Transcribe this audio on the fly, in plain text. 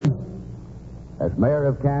As mayor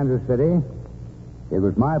of Kansas City, it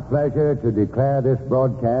was my pleasure to declare this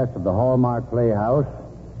broadcast of the Hallmark Playhouse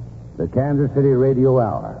the Kansas City Radio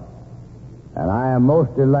Hour. And I am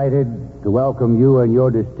most delighted to welcome you and your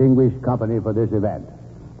distinguished company for this event.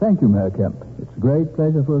 Thank you, Mayor Kemp. It's a great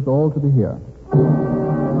pleasure for us all to be here.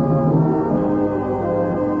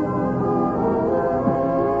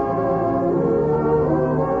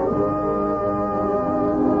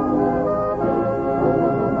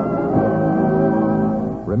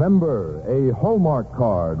 Remember, a Hallmark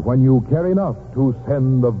card when you care enough to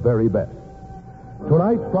send the very best.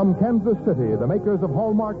 Tonight, from Kansas City, the makers of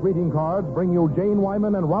Hallmark greeting cards bring you Jane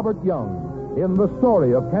Wyman and Robert Young in The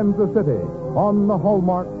Story of Kansas City on the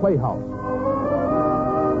Hallmark Playhouse.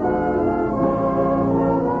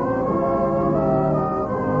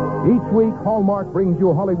 Each week, Hallmark brings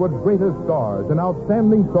you Hollywood's greatest stars and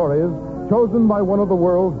outstanding stories chosen by one of the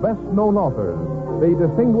world's best-known authors, the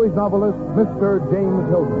distinguished novelist, Mr. James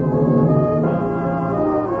Hilton.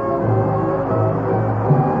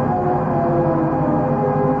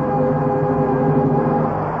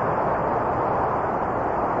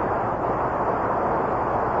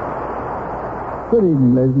 Good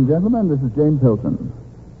evening, ladies and gentlemen. This is James Hilton.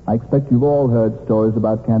 I expect you've all heard stories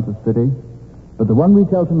about Kansas City, but the one we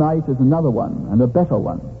tell tonight is another one, and a better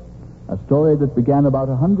one. A story that began about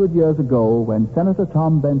 100 years ago when Senator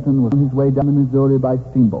Tom Benton was on his way down the Missouri by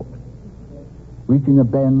steamboat. Reaching a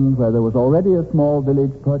bend where there was already a small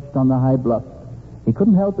village perched on the high bluff, he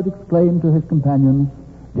couldn't help but exclaim to his companions,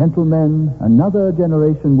 "Gentlemen, another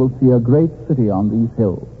generation will see a great city on these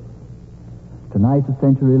hills." Tonight, a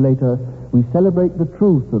century later, we celebrate the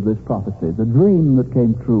truth of this prophecy, the dream that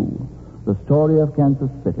came true, the story of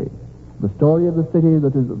Kansas City, the story of the city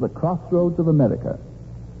that is at the crossroads of America.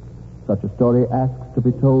 Such a story asks to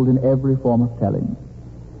be told in every form of telling.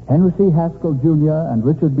 Henry C. Haskell, Jr. and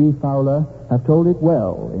Richard B. Fowler have told it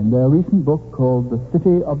well in their recent book called The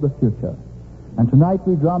City of the Future. And tonight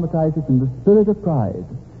we dramatize it in the spirit of pride,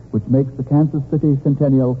 which makes the Kansas City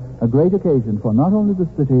Centennial a great occasion for not only the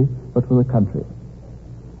city, but for the country.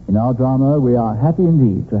 In our drama, we are happy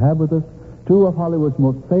indeed to have with us two of Hollywood's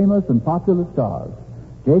most famous and popular stars,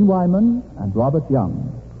 Jane Wyman and Robert Young.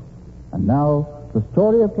 And now, the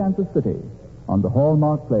story of Kansas City on the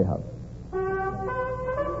Hallmark Playhouse.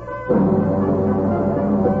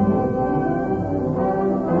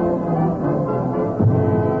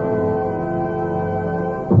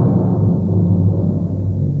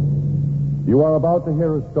 You are about to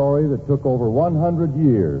hear a story that took over 100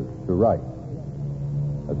 years to write.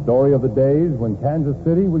 A story of the days when Kansas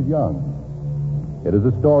City was young. It is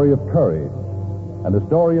a story of courage, and a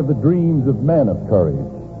story of the dreams of men of courage.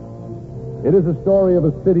 It is a story of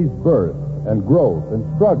a city's birth and growth and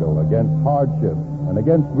struggle against hardship and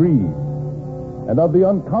against greed, and of the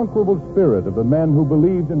unconquerable spirit of the men who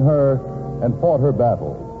believed in her and fought her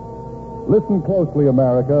battles. Listen closely,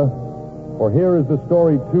 America, for here is the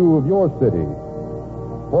story, too, of your city.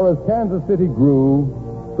 For as Kansas City grew,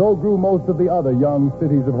 so grew most of the other young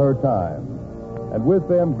cities of her time. And with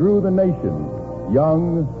them grew the nation,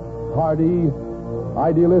 young, hardy,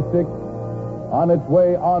 idealistic, on its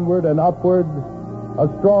way onward and upward, a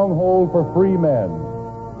stronghold for free men,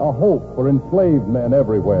 a hope for enslaved men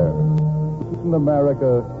everywhere. Listen,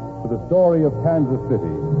 America, to the story of Kansas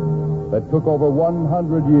City that took over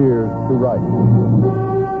 100 years to write.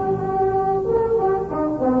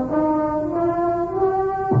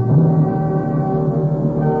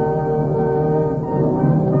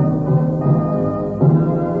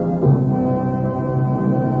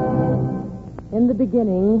 In the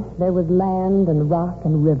beginning, there was land and rock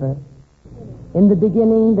and river. In the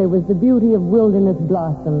beginning, there was the beauty of wilderness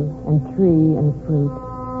blossom and tree and fruit.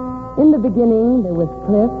 In the beginning, there was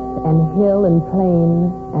cliff and hill and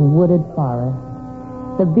plain and wooded forest.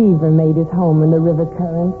 The beaver made his home in the river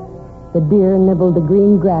current. The deer nibbled the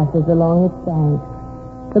green grasses along its banks.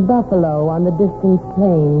 The buffalo on the distant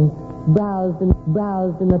plains browsed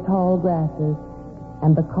in the tall grasses.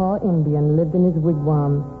 And the Kaw Indian lived in his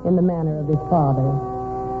wigwam in the manner of his father.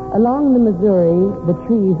 Along the Missouri, the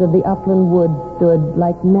trees of the upland woods stood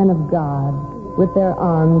like men of God, with their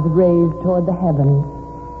arms raised toward the heavens.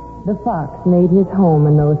 The fox made his home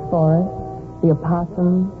in those forests, the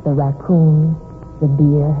opossum, the raccoon, the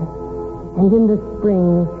deer. And in the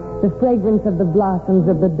spring, the fragrance of the blossoms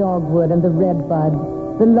of the dogwood and the redbud,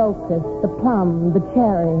 the locust, the plum, the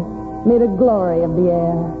cherry, made a glory of the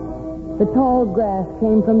air. The tall grass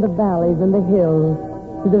came from the valleys and the hills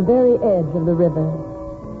to the very edge of the river.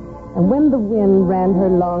 And when the wind ran her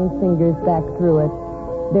long fingers back through it,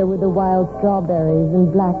 there were the wild strawberries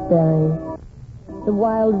and blackberries, the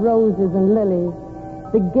wild roses and lilies,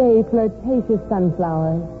 the gay, flirtatious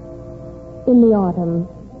sunflowers. In the autumn,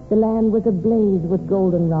 the land was ablaze with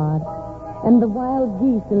goldenrod, and the wild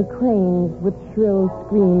geese and cranes, with shrill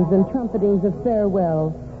screams and trumpetings of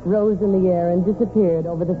farewell, rose in the air and disappeared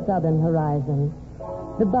over the southern horizon.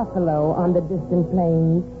 The buffalo on the distant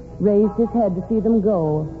plains raised his head to see them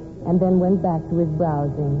go, and then went back to his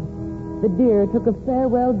browsing. The deer took a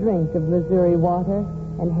farewell drink of Missouri water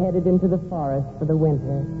and headed into the forest for the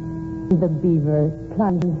winter. The beaver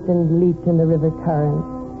plunged and leaped in the river current.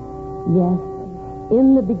 Yes,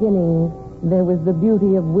 in the beginning, there was the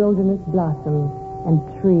beauty of wilderness blossom and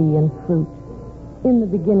tree and fruit. In the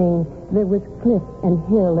beginning, there was cliff and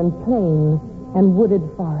hill and plain and wooded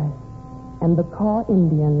forest, and the Kaw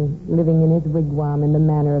Indian living in his wigwam in the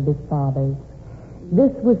manner of his fathers.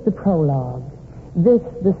 This was the prologue. This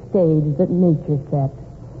the stage that nature set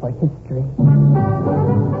for history.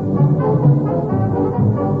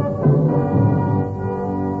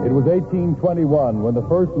 It was 1821 when the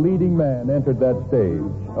first leading man entered that stage,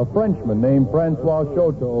 a Frenchman named Francois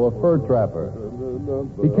Choteau, a fur trapper.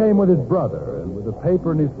 He came with his brother and with a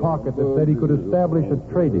paper in his pocket that said he could establish a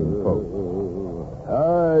trading post.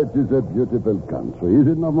 It is a beautiful country, is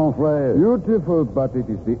it not, mon frère? Beautiful, but it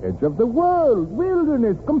is the edge of the world.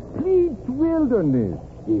 Wilderness, complete wilderness.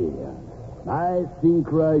 Here. I think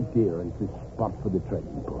right here is the spot for the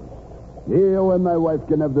trading post. Here where my wife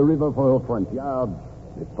can have the river for her front yard,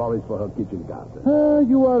 the forest for her kitchen garden.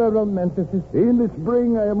 You are a romanticist. In the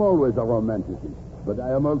spring, I am always a romanticist, but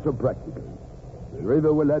I am also practical. The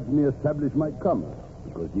river will help me establish my commerce,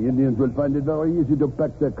 because the Indians will find it very easy to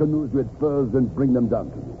pack their canoes with furs and bring them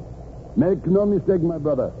down to me. Make no mistake, my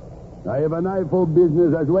brother. I have an eye for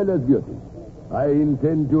business as well as beauty. I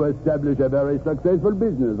intend to establish a very successful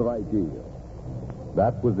business right here.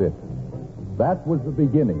 That was it. That was the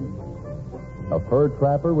beginning. A fur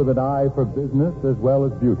trapper with an eye for business as well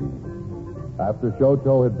as beauty. After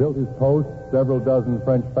Choteau had built his post, several dozen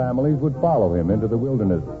French families would follow him into the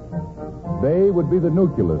wilderness. They would be the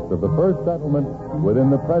nucleus of the first settlement within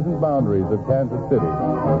the present boundaries of Kansas City.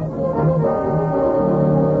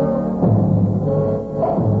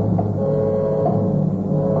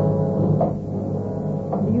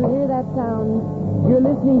 Do you hear that sound? You're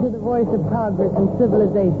listening to the voice of progress and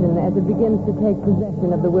civilization as it begins to take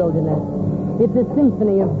possession of the wilderness. It's a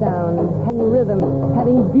symphony of sound, having rhythm,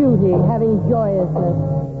 having beauty, having joyousness.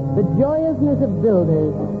 The joyousness of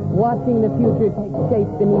builders, watching the future take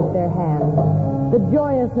shape beneath their hands. The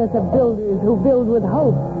joyousness of builders who build with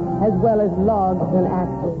hope as well as logs and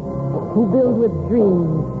axes, who build with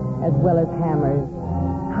dreams as well as hammers.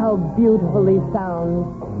 How beautiful these sound,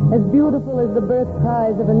 as beautiful as the birth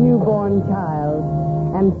cries of a newborn child.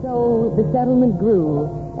 And so the settlement grew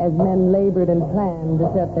as men labored and planned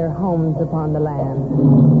to set their homes upon the land.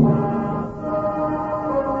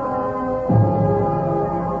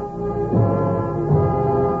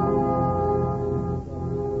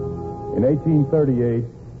 In 1838,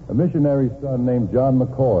 a missionary's son named John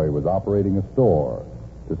McCoy was operating a store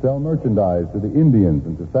to sell merchandise to the Indians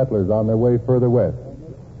and to settlers on their way further west.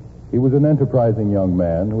 He was an enterprising young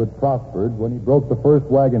man who had prospered when he broke the first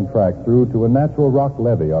wagon track through to a natural rock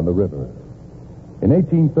levee on the river. In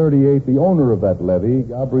 1838, the owner of that levee,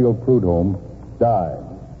 Gabriel Prudhomme, died.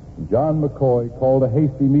 John McCoy called a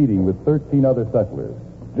hasty meeting with 13 other settlers.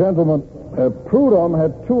 Gentlemen, Prudhomme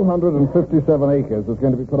had 257 acres that's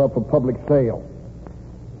going to be put up for public sale.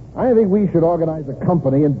 I think we should organize a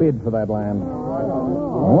company and bid for that land.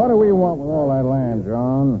 What do we want with all that land,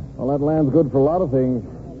 John? Well, that land's good for a lot of things.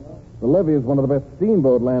 The levee is one of the best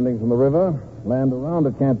steamboat landings in the river. Land around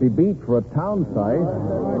it can't be beat for a town site.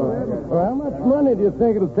 Well, how much money do you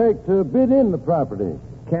think it'll take to bid in the property?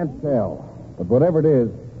 Can't tell. But whatever it is,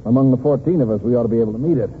 among the 14 of us, we ought to be able to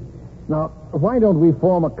meet it. Now, why don't we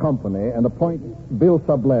form a company and appoint Bill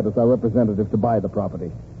Sublette as our representative to buy the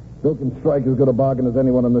property? Bill can strike as good a bargain as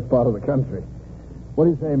anyone in this part of the country. What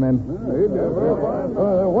do you say, men?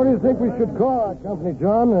 What do you think we should call our company,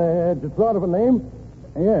 John? Had you thought of a name?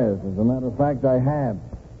 Yes, as a matter of fact, I have.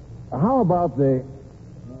 How about the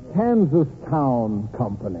Kansas Town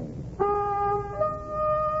Company?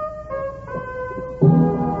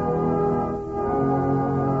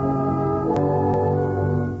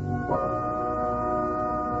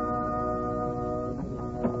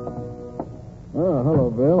 Oh, hello,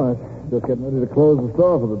 Bill. I was just getting ready to close the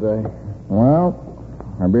store for the day. Well,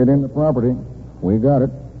 I bid in the property. We got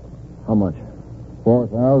it. How much?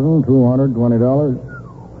 $4,220.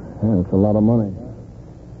 Yeah, that's a lot of money.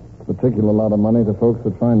 It's a particular lot of money to folks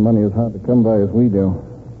that find money as hard to come by as we do.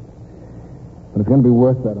 But it's going to be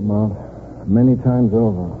worth that amount many times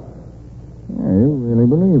over. Yeah, you really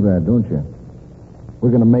believe that, don't you? We're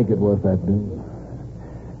going to make it worth that, Bill.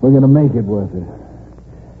 We're going to make it worth it.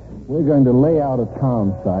 We're going to lay out a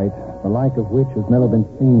town site, the like of which has never been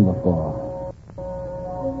seen before.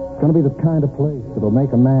 It's going to be the kind of place that'll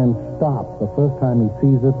make a man stop the first time he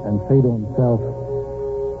sees it and say to himself,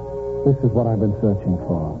 this is what I've been searching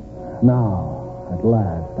for. Now, at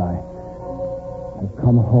last, I've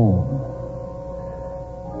come home.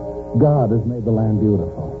 God has made the land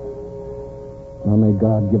beautiful. Now may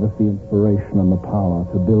God give us the inspiration and the power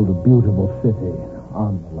to build a beautiful city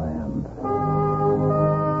on the land.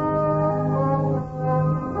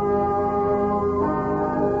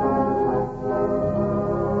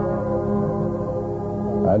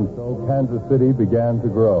 And so Kansas City began to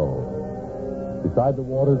grow beside the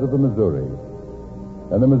waters of the Missouri.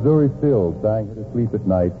 And the Missouri still sang her to sleep at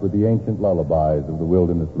night with the ancient lullabies of the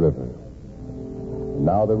Wilderness River. And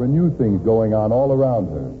now there were new things going on all around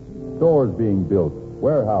her. Stores being built,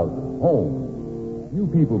 warehouses, homes. New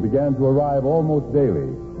people began to arrive almost daily.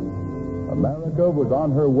 America was on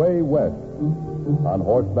her way west, on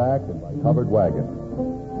horseback and by covered wagons.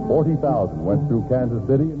 40,000 went through Kansas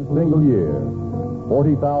City in a single year.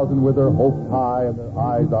 40,000 with their hopes high and their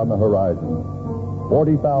eyes on the horizon.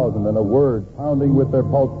 40,000 and a word pounding with their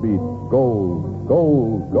pulse beats, gold,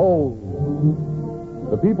 gold, gold.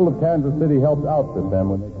 The people of Kansas City helped outfit them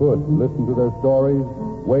when they could, listened to their stories,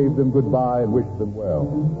 waved them goodbye, and wished them well.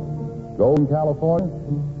 Go in California?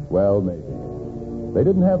 Well, maybe. They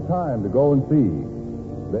didn't have time to go and see.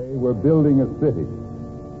 They were building a city.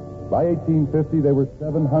 By 1850, there were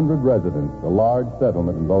 700 residents, a large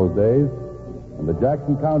settlement in those days, and the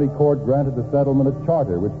Jackson County Court granted the settlement a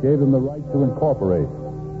charter which gave them the right to incorporate.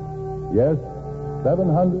 Yes,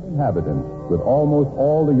 700 inhabitants with almost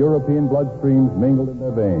all the European bloodstreams mingled in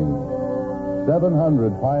their veins.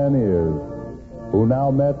 700 pioneers who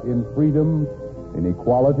now met in freedom, in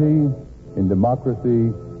equality, in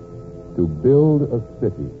democracy to build a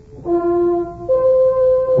city.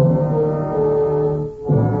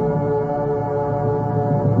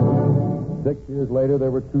 6 years later,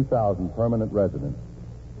 there were 2,000 permanent residents.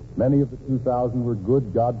 Many of the 2,000 were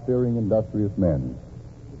good, God-fearing, industrious men.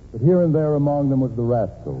 But here and there among them was the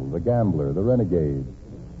rascal, the gambler, the renegade.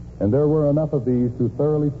 And there were enough of these to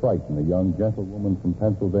thoroughly frighten a young gentlewoman from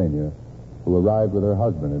Pennsylvania who arrived with her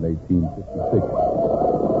husband in 1856.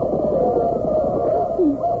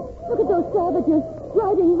 Look at those savages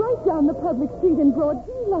riding right down the public street in broad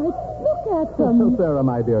daylight. Look at them. So, Sarah,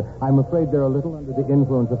 my dear, I'm afraid they're a little under the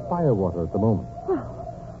influence of firewater at the moment.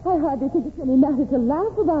 I hardly think it's any matter to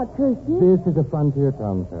laugh about, Kirsty. This is a frontier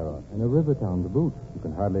town, Sarah, and a river town to boot. You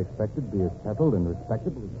can hardly expect it to be as settled and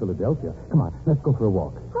respectable as Philadelphia. Come on, let's go for a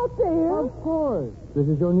walk. Out there? Of course. This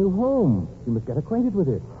is your new home. You must get acquainted with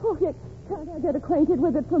it. Oh, yes. Can't I get acquainted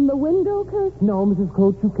with it from the window, Kirsty? No, Mrs.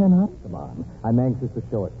 Coates, you cannot. Come on. I'm anxious to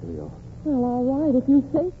show it to you. Well, all right, if you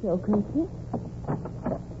say so, Kirsty.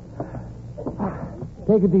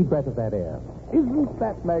 Take a deep breath of that air. Isn't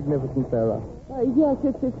that magnificent, Sarah? Yes,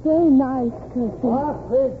 it's very nice, Kirsty. I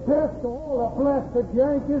say, just all the blasted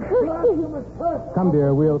Yankees. Come,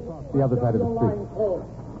 dear, we'll cross the other side of the street.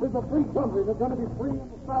 There's a free country. They're going to be free in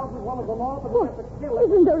the South as well as the North, but we have to kill it.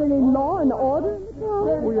 Isn't there any law and order in the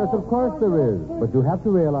town? Oh, yes, of course there is. But you have to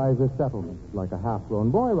realize this settlement is like a half-grown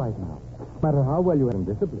boy right now. No matter how well you have him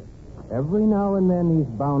disciplined, every now and then he's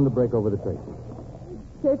bound to break over the traces.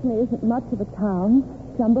 Certainly isn't much of a town.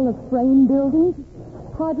 Jumble of frame buildings,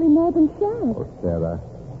 hardly more than shacks. Oh, Sarah,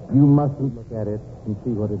 you mustn't look at it and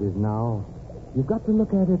see what it is now. You've got to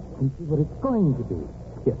look at it and see what it's going to be.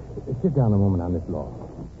 Here, sit down a moment on this log.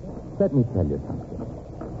 Let me tell you something.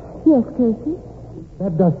 Yes, Kirsty?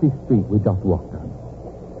 That dusty street we just walked on.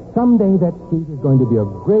 Someday that street is going to be a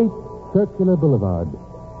great circular boulevard.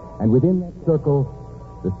 And within that circle,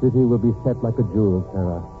 the city will be set like a jewel,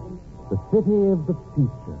 Sarah. The city of the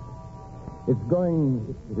future. It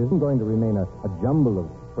isn't going to remain a jumble of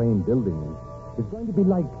frame buildings. It's going to be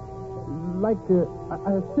like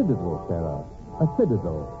a citadel, Sarah. A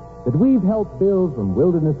citadel that we've helped build from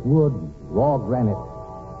wilderness wood and raw granite.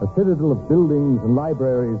 A citadel of buildings and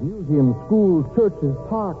libraries, museums, schools, churches,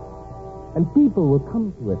 parks. And people will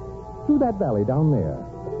come to it through that valley down there.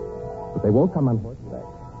 But they won't come on horseback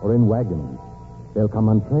or in wagons. They'll come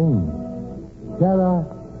on trains. Sarah,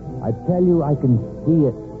 I tell you, I can see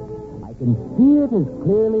it. I can see it as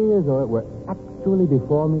clearly as though it were actually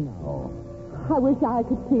before me now. I wish I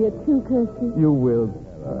could see it too, Kirsty. You will,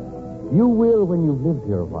 Sarah. You will when you've lived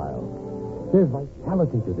here a while. There's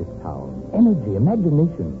vitality to this town, energy,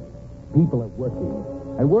 imagination. People are working,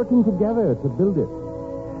 and working together to build it.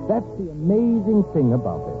 That's the amazing thing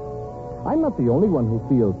about it. I'm not the only one who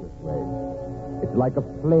feels this way. It's like a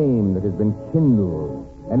flame that has been kindled,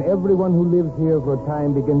 and everyone who lives here for a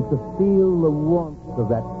time begins to feel the warmth of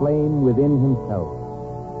that flame within himself.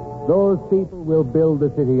 Those people will build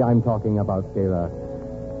the city I'm talking about, Sarah.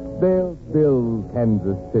 They'll build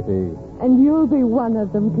Kansas City. And you'll be one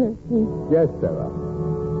of them, Kirsty. Yes, Sarah.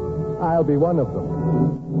 I'll be one of them.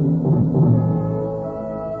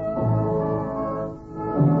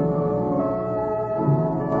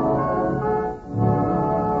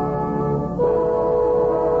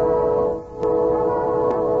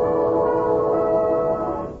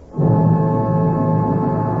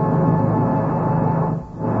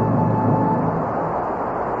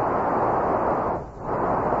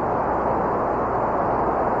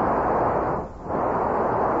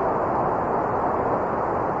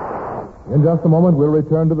 In just a moment, we'll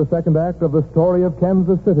return to the second act of The Story of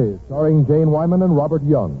Kansas City, starring Jane Wyman and Robert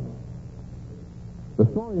Young. The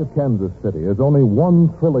story of Kansas City is only one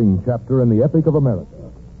thrilling chapter in the epic of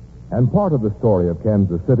America. And part of the story of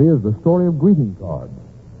Kansas City is the story of greeting cards.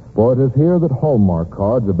 For it is here that Hallmark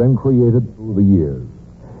cards have been created through the years.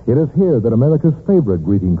 It is here that America's favorite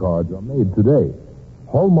greeting cards are made today.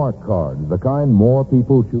 Hallmark cards, the kind more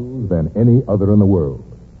people choose than any other in the world.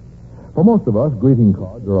 For most of us, greeting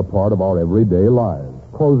cards are a part of our everyday lives,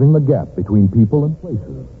 closing the gap between people and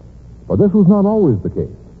places. But this was not always the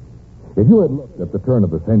case. If you had looked at the turn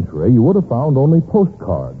of the century, you would have found only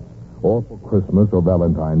postcards. Or for Christmas or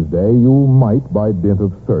Valentine's Day, you might, by dint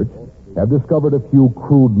of search, have discovered a few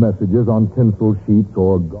crude messages on tinsel sheets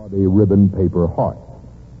or gaudy ribbon paper hearts.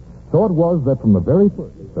 So it was that from the very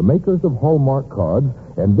first, the makers of Hallmark cards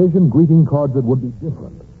envisioned greeting cards that would be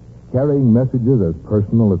different, carrying messages as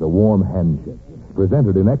personal as a warm handshake,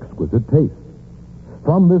 presented in exquisite taste.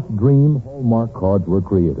 From this dream, Hallmark cards were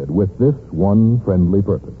created with this one friendly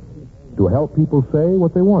purpose: to help people say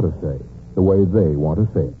what they want to say, the way they want to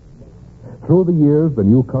say it. Through the years, the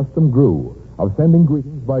new custom grew of sending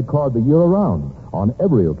greetings by card the year around, on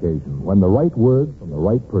every occasion when the right word from the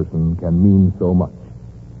right person can mean so much.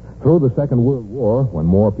 Through the Second World War, when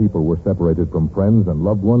more people were separated from friends and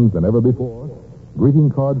loved ones than ever before,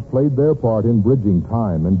 greeting cards played their part in bridging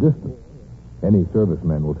time and distance. Any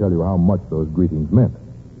serviceman will tell you how much those greetings meant.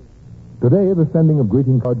 Today, the sending of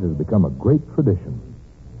greeting cards has become a great tradition.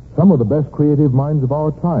 Some of the best creative minds of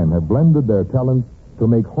our time have blended their talents to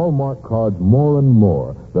make Hallmark cards more and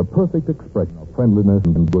more the perfect expression of friendliness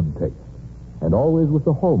and good taste. And always with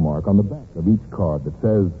the hallmark on the back of each card that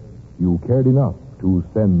says, "You cared enough to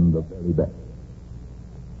send the very best."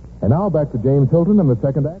 And now back to James Hilton and the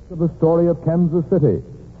second act of The Story of Kansas City,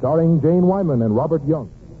 starring Jane Wyman and Robert Young.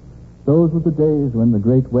 Those were the days when the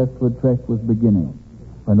great westward trek was beginning,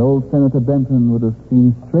 when old Senator Benton would have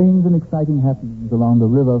seen strange and exciting happenings along the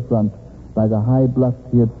riverfront by the high bluffs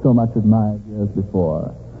he had so much admired years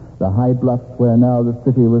before. The high bluffs where now the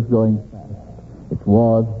city was going fast, its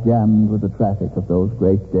wharves jammed with the traffic of those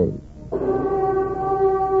great days.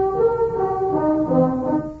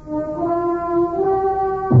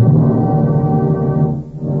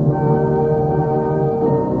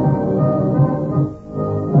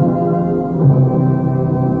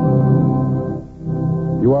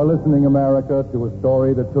 You are listening, America, to a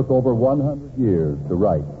story that took over 100 years to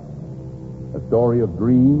write. A story of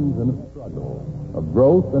dreams and of struggle, of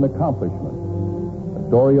growth and accomplishment. A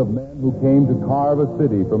story of men who came to carve a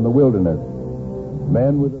city from the wilderness.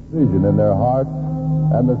 Men with a vision in their hearts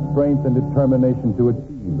and the strength and determination to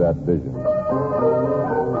achieve that vision.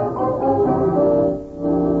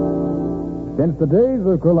 Since the days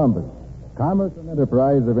of Columbus, commerce and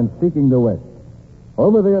enterprise have been seeking the West.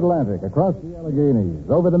 Over the Atlantic, across the Alleghenies,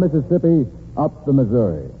 over the Mississippi, up the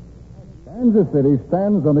Missouri. Kansas City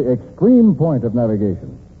stands on the extreme point of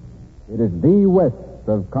navigation. It is the West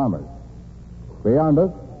of commerce. Beyond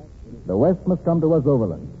us, the West must come to us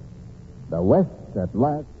overland. The West at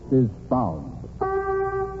last is found.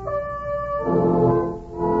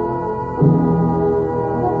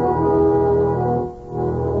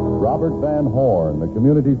 Robert Van Horn, the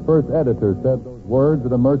community's first editor, said those words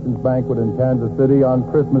at a merchant's banquet in Kansas City on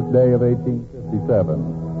Christmas Day of 1857.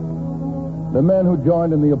 The men who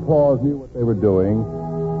joined in the applause knew what they were doing.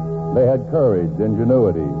 They had courage,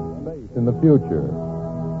 ingenuity, faith in the future.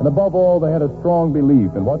 And above all, they had a strong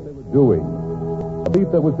belief in what they were doing. A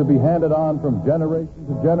belief that was to be handed on from generation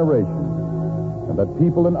to generation. And that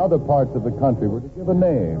people in other parts of the country were to give a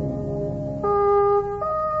name.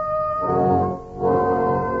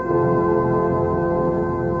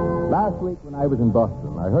 Last week when I was in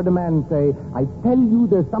Boston, I heard a man say, "I tell you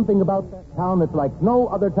there's something about that town that's like no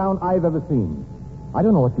other town I've ever seen." I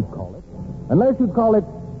don't know what you'd call it, unless you'd call it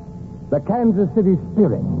the Kansas City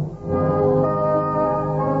spirit.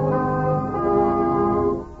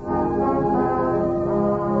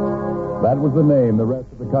 That was the name the rest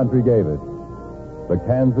of the country gave it. The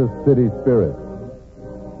Kansas City Spirit.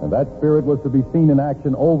 And that spirit was to be seen in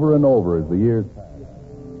action over and over as the years passed.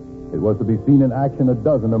 It was to be seen in action a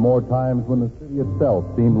dozen or more times when the city itself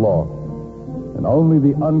seemed lost. And only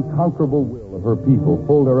the unconquerable will of her people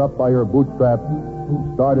pulled her up by her bootstraps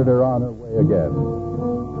and started her on her way again.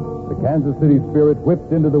 The Kansas City Spirit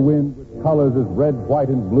whipped into the wind with colors as red, white,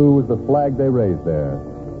 and blue as the flag they raised there.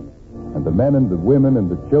 And the men and the women and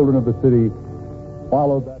the children of the city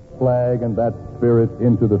followed that flag and that spirit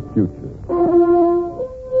into the future.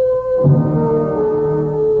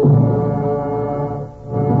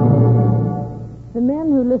 The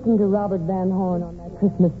men who listened to Robert Van Horn on that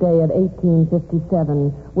Christmas day of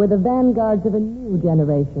 1857 were the vanguards of a new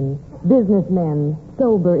generation. Businessmen,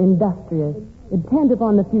 sober, industrious, intent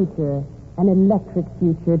upon the future, an electric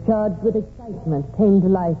future charged with excitement came to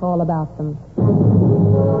life all about them.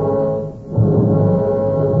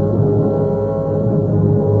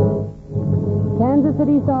 Kansas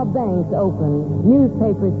City saw banks open,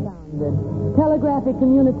 newspapers founded, telegraphic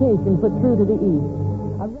communication put through to the east.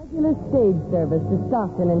 A regular stage service to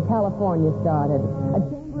Stockton in California started. A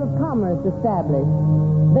chamber of commerce established.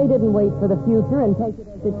 They didn't wait for the future and take it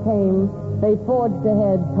as it came. They forged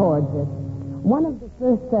ahead towards it. One of the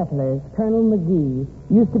first settlers, Colonel McGee,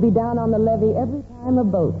 used to be down on the levee every time a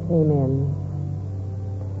boat came in.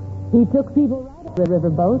 He took people right up the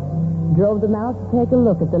riverboat, drove them out to take a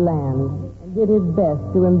look at the land, and did his best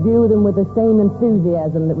to imbue them with the same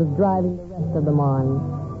enthusiasm that was driving the rest of them on.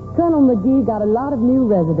 Colonel McGee got a lot of new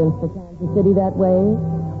residents to Kansas City that way.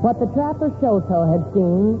 What the trapper Sholto had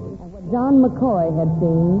seen, and what John McCoy had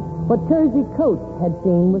seen, what Kersey Coates had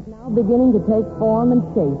seen, was now beginning to take form and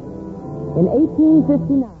shape. In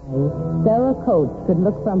 1859, Sarah Coates could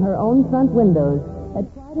look from her own front windows at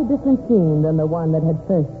quite a different scene than the one that had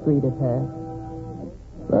first greeted her.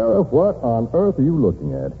 Sarah, what on earth are you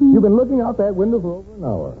looking at? You've been looking out that window for over an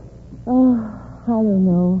hour. Oh, I don't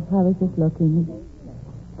know. I was just looking.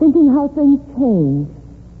 Thinking how things change.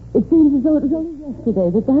 It seems as though it was only yesterday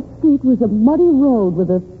that street was a muddy road with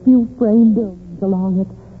a few frame buildings along it.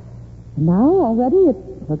 And now, already, it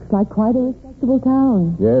looks like quite a respectable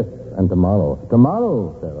town. Yes, and tomorrow,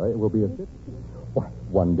 Sarah, it will be a city. Why,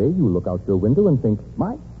 one day you look out your window and think,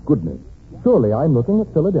 my goodness, surely I'm looking at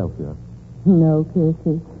Philadelphia. No,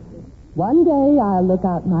 Kirsty. One day I'll look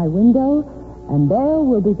out my window, and there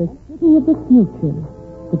will be the city of the future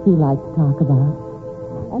that you like to talk about.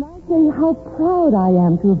 And I'll say how proud I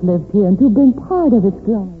am to have lived here and to have been part of its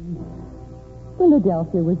growing.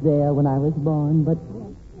 Philadelphia was there when I was born, but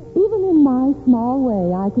even in my small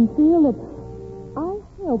way, I can feel that I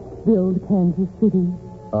helped build Kansas City.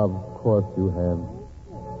 Of course you have.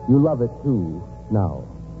 You love it, too, now.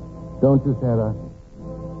 Don't you, Sarah?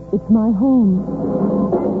 It's my home.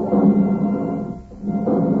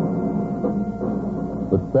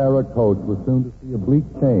 But Sarah Coates was soon to see a bleak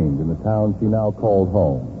change in the town she now called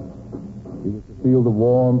home. She was to feel the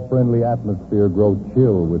warm, friendly atmosphere grow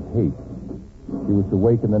chill with hate. She was to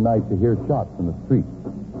wake in the night to hear shots in the streets.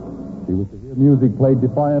 She was to hear music played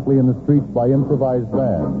defiantly in the streets by improvised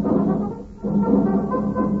bands.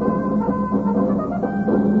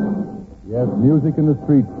 Yes, music in the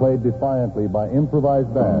streets played defiantly by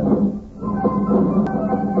improvised bands.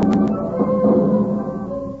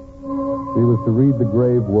 She was to read the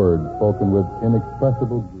grave words spoken with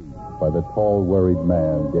inexpressible grief by the tall, worried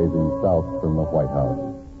man gazing south from the White House.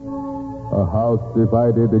 A house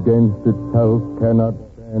divided against itself cannot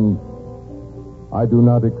stand. I do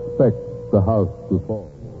not expect the house to fall.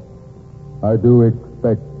 I do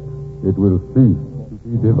expect it will cease to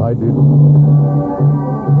be divided.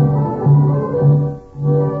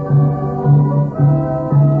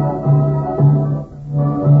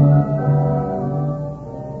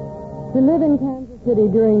 To live in Kansas City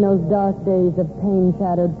during those dark days of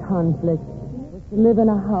pain-shadowed conflict was to live in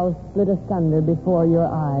a house split asunder before your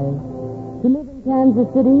eyes. To live in Kansas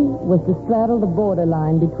City was to straddle the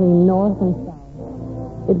borderline between North and South.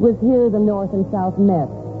 It was here the North and South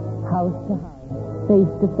met, house to house,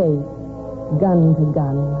 face to face, gun to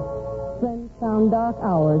gun. Friends found dark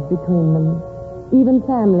hours between them. Even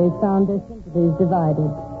families found their sympathies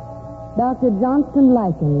divided. Dr. Johnston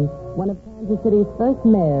Likens, one of Kansas City's first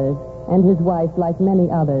mayors, and his wife, like many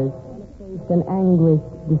others, faced an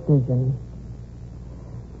anguished decision.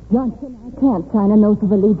 Johnston, I can't sign an oath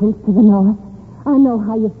of allegiance to the North. I know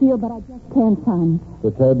how you feel, but I just can't sign it.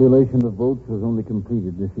 The tabulation of votes was only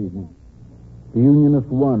completed this evening. The Unionists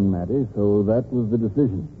won, Mattie, so that was the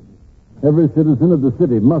decision. Every citizen of the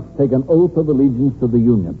city must take an oath of allegiance to the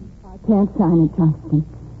Union. I can't sign it, Johnston,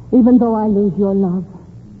 even though I lose your love.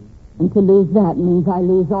 And to lose that means I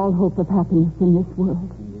lose all hope of happiness in this world.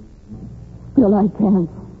 Still, I can't.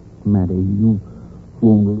 Mattie, you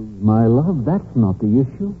won't lose my love. That's not the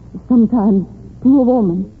issue. Sometimes, to a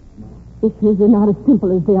woman, issues are not as simple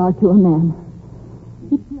as they are to a man.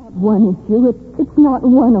 It's not one issue. It's not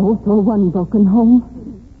one oath or one broken home.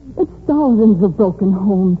 It's thousands of broken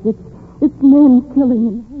homes. It's men killing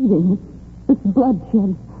and hating. It's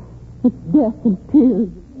bloodshed. It's death and tears.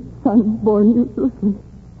 Sons born uselessly.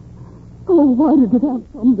 Oh, why did it have to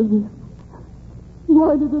come to this?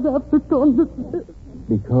 Why did it have to come to this?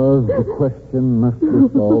 Because the question must be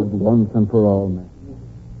solved once and for all, Mattie.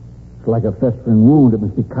 It's like a festering wound. It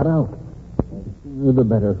must be cut out. The sooner the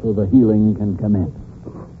better so the healing can commence.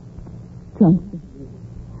 Johnson,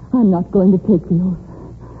 I'm not going to take the oath.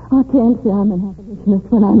 I can't say I'm an abolitionist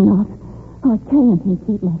when I'm not. I can't and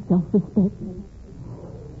keep my self-respect.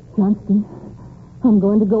 Johnston, I'm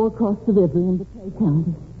going to go across the river into Clay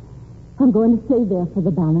County. I'm going to stay there for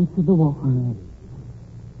the balance of the war.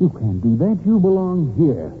 You can't do that. You belong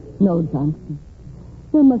here. No, Johnston.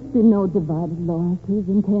 There must be no divided loyalties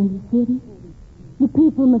in Kansas City. The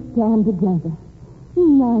people must stand together,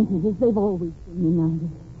 united as they've always been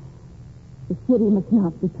united. The city must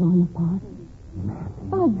not be torn apart.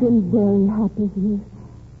 I've been very happy here.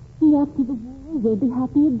 And after the war, we'll be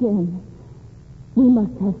happy again. We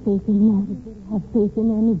must have faith in marriage, have faith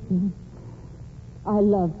in anything. I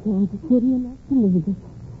love Kansas City enough to leave it.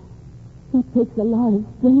 That takes a lot of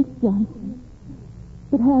strength, Johnson.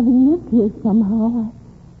 But having lived here somehow,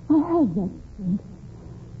 I have that strength.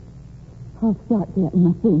 I'll start getting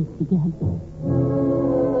my things together.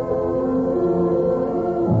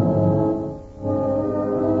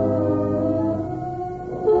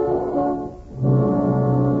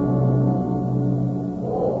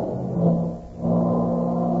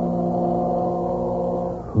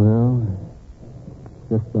 Well,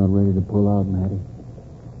 just about ready to pull out, Mattie.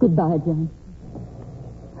 Goodbye, John.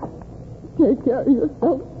 Take care of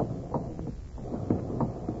yourself.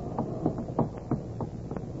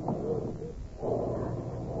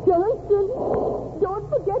 Johnson, don't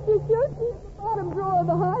forget your shirt in the bottom drawer of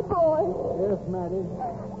the highboy. Yes, Mattie.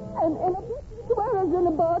 And a piece of sweaters in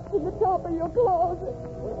a box in the top of your closet.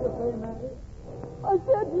 What'd you say, Mattie? I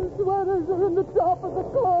said your sweaters are in the top of the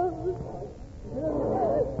closet.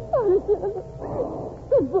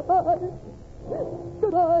 Goodbye.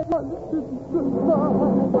 Goodbye, Johnson. Goodbye.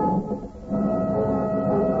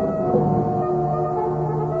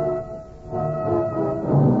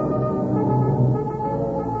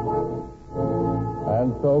 And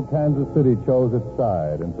so Kansas City chose its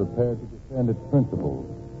side and prepared to defend its principles.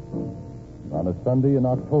 On a Sunday in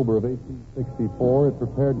October of 1864, it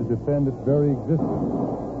prepared to defend its very existence.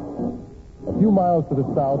 A few miles to the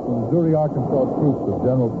south, the Missouri-Arkansas troops of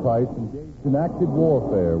General Price engaged in active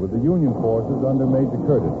warfare with the Union forces under Major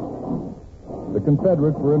Curtis. The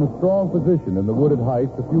Confederates were in a strong position in the wooded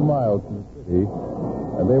heights a few miles from the city,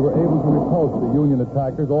 and they were able to repulse the Union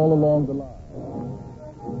attackers all along the line.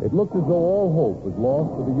 It looked as though all hope was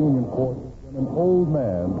lost for the Union forces when an old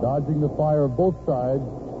man, dodging the fire of both sides,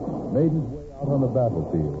 made his way out on the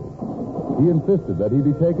battlefield. He insisted that he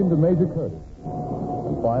be taken to Major Curtis.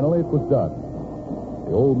 And finally, it was done.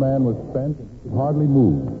 The old man was spent and he could hardly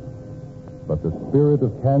move. But the spirit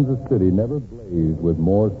of Kansas City never blazed with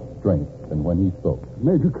more strength than when he spoke.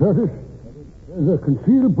 Major Curtis, there's a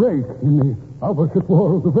concealed break in the opposite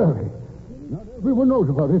wall of the valley. Not everyone knows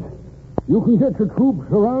about it. You can get your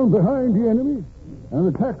troops around behind the enemy and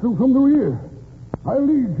attack them from the rear. I'll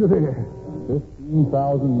lead you there.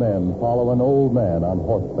 15,000 men follow an old man on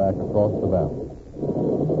horseback across the valley.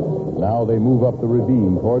 Now they move up the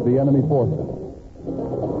ravine toward the enemy forces.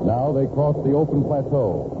 Now they cross the open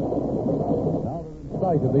plateau. Now they're in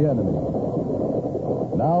sight of the enemy.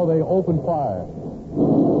 Now they open fire.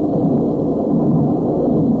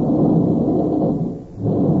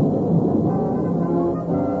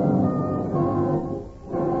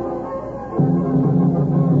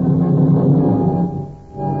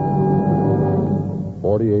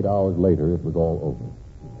 48 hours later, it was all over.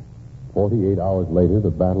 48 hours later,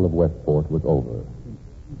 the Battle of Westport was over,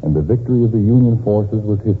 and the victory of the Union forces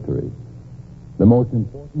was history. The most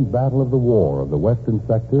important battle of the war of the western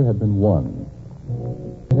sector had been won.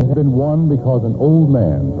 It had been won because an old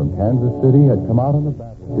man from Kansas City had come out on the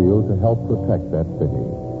battlefield to help protect that city.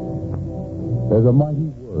 There's a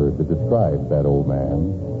mighty word that describes that old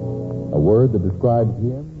man, a word that describes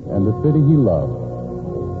him and the city he loved,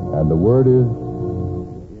 and the word is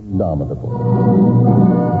indomitable.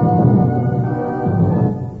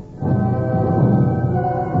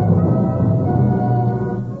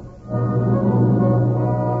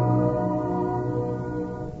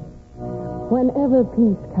 whenever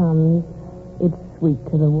peace comes, it's sweet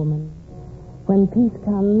to the woman. When peace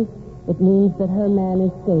comes, it means that her man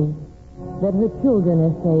is safe, that her children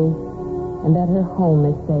are safe, and that her home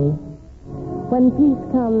is safe. When peace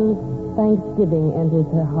comes, thanksgiving enters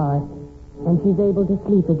her heart, and she's able to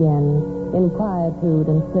sleep again in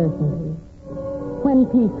quietude and certainty. When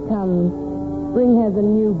peace comes, spring has a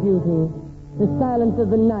new beauty, the silence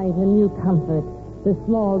of the night a new comfort, the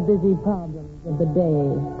small busy problems of the day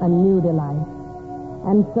a new delight.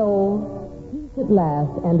 And so, peace at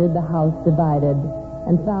last entered the house divided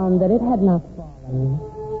and found that it had not fallen,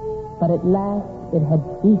 but at last it had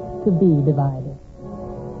ceased to be divided.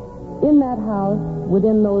 In that house,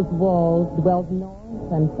 within those walls, dwelt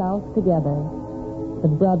north and south together. The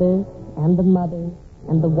brothers and the mothers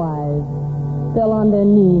and the wives fell on their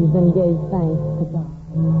knees and gave thanks to God.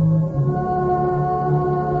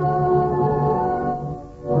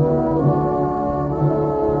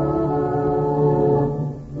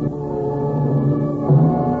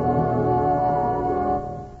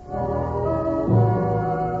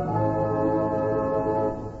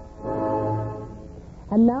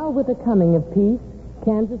 And now, with the coming of peace,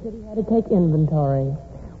 Kansas City had to take inventory.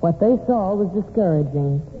 What they saw was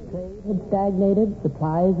discouraging. Trade had stagnated,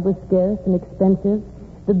 supplies were scarce and expensive,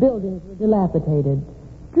 the buildings were dilapidated,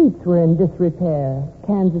 streets were in disrepair.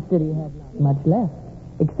 Kansas City had not much left,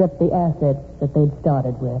 except the assets that they'd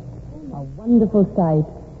started with. A wonderful sight,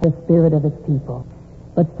 the spirit of its people.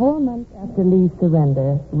 But 4 months after Lee's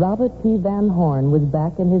surrender, Robert T. Van Horn was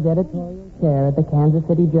back in his editorial chair at the Kansas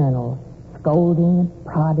City Journal, scolding,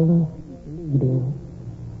 prodding, leading.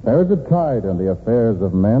 There is a tide in the affairs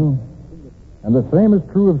of men, and the same is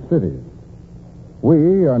true of cities.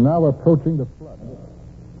 We are now approaching the flood.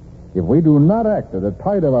 If we do not act at the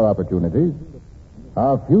tide of our opportunities,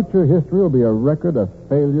 our future history will be a record of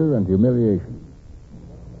failure and humiliation.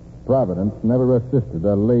 Providence never assisted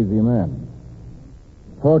a lazy man.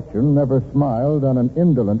 Fortune never smiled on an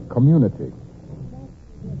indolent community.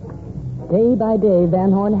 Day by day,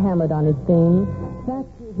 Van Horn hammered on his theme.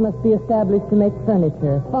 Factories must be established to make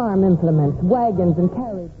furniture, farm implements, wagons, and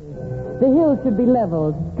carriages. The hills should be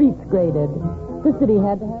leveled, streets graded. The city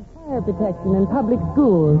had to have fire protection and public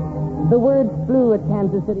schools. The words flew at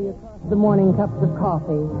Kansas City across the morning cups of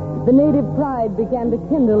coffee. The native pride began to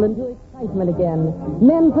kindle into excitement again.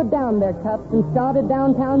 Men put down their cups and started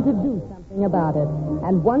downtown to do something about it.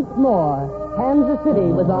 And once more, Kansas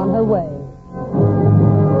City was on her way.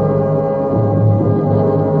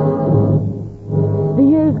 The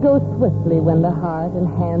years go swiftly when the heart and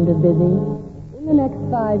hand are busy. In the next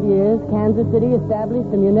 5 years, Kansas City established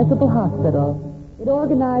a municipal hospital. It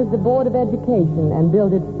organized a board of education and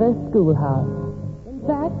built its first schoolhouse. In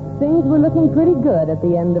fact, things were looking pretty good at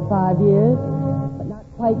the end of 5 years, but not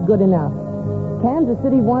quite good enough. Kansas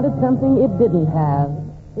City wanted something it didn't have.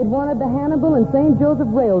 It wanted the Hannibal and St. Joseph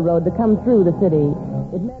Railroad to come through the city.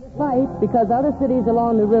 It meant a fight because other cities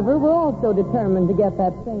along the river were also determined to get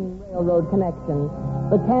that same railroad connection.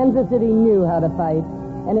 But Kansas City knew how to fight,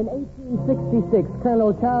 and in 1866,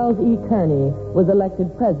 Colonel Charles E. Kearney was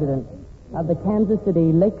elected president of the Kansas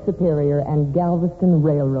City, Lake Superior, and Galveston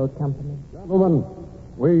Railroad Company. Gentlemen,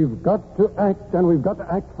 we've got to act, and we've got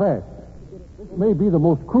to act fast. This may be the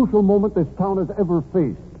most crucial moment this town has ever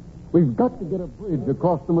faced. We've got to get a bridge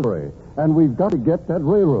across the Missouri, and we've got to get that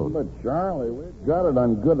railroad. But, Charlie, we've got it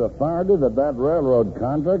on good authority that railroad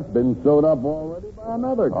contract's been sewed up already by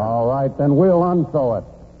another company. All right, then we'll unsew it.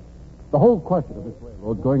 The whole question of this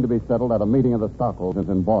railroad is going to be settled at a meeting of the stockholders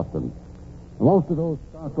in Boston. Most of those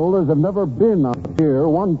stockholders have never been on here.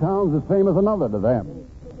 One town's the same as another to them.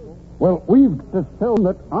 Well, we've to tell them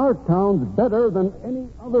that our town's better than any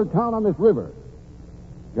other town on this river.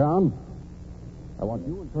 John, I want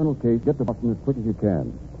you and Colonel Case get to Boston as quick as you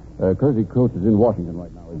can. Kersey Coates is in Washington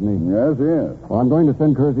right now, isn't he? Yes, he is. Well, I'm going to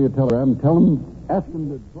send Kersey a telegram. Ask him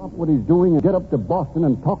to drop what he's doing and get up to Boston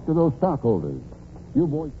and talk to those stockholders. You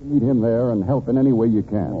boys can meet him there and help in any way you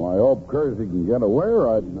can. Well, I hope Kersey can get away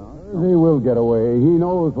right now. Kersey will get away. He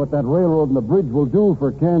knows what that railroad and the bridge will do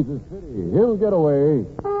for Kansas City. He'll get away.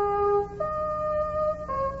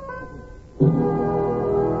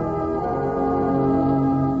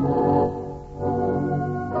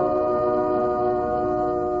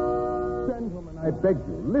 I beg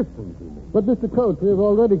you, listen to me. But, Mr. Coates, we have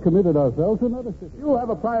already committed ourselves to another city. You have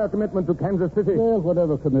a prior commitment to Kansas City. Well,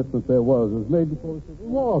 whatever commitment there was made before the Civil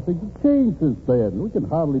War. Things have changed since then. We can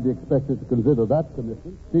hardly be expected to consider that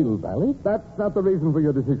commitment still valid. That's not the reason for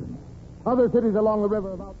your decision. Other cities along the river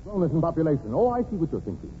have outgrown us in population. Oh, I see what you're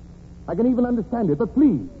thinking. I can even understand it, but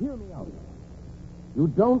please, hear me out. You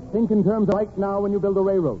don't think in terms of right now when you build a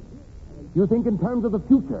railroad. You think in terms of the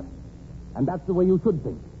future. And that's the way you should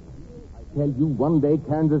think. I tell you, one day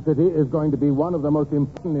Kansas City is going to be one of the most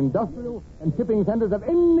important industrial and shipping centers of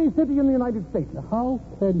any city in the United States. How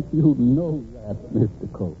can you know that,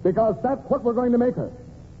 Mr. Coates? Because that's what we're going to make her.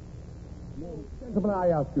 Gentlemen, I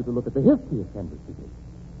ask you to look at the history of Kansas City.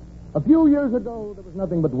 A few years ago, there was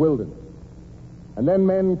nothing but wilderness. And then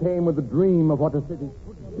men came with the dream of what a city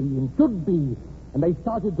could be and should be, and they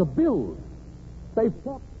started to build. They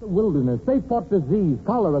fought the wilderness. They fought disease,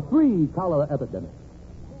 cholera, 3 cholera epidemics.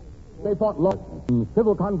 They fought lawlessness and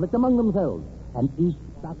civil conflict among themselves. And each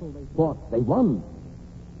battle they fought, they won.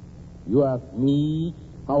 You ask me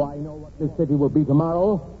how I know what this city will be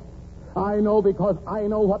tomorrow? I know because I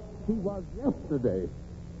know what she was yesterday.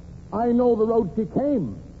 I know the road she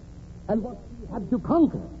came and what she had to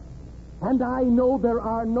conquer. And I know there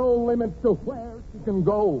are no limits to where she can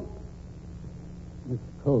go. Mr.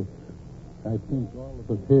 Coates, I think all of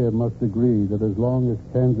us here must agree that as long as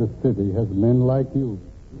Kansas City has men like you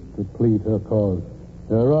to plead her cause,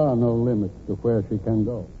 there are no limits to where she can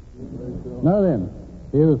go. Now then,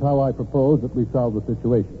 here is how I propose that we solve the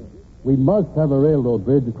situation. We must have a railroad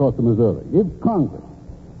bridge across the Missouri. If Congress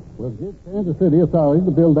will give Kansas City authority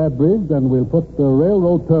to build that bridge, then we'll put the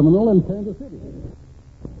railroad terminal in Kansas City.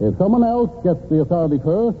 If someone else gets the authority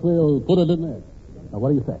first, we'll put it in there. Now, what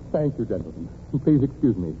do you say? Thank you, gentlemen. Please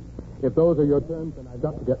excuse me. If those are your terms, then I've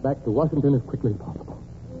got to get back to Washington as quickly as possible.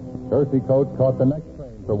 Percy Coates caught the next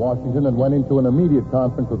train for Washington and went into an immediate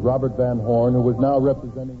conference with Robert Van Horn, who was now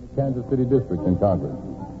representing the Kansas City district in Congress.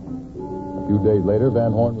 A few days later,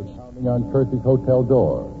 Van Horn was pounding on Percy's hotel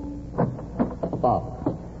door. Bob,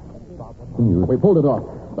 what's the news? We pulled it off.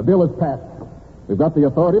 The bill is passed. We've got the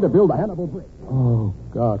authority to build the Hannibal Bridge. Oh,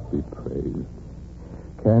 God be praised.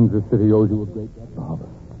 Kansas City owes you a great debt, Bob.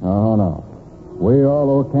 Oh, no. We all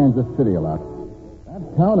owe Kansas City a lot. That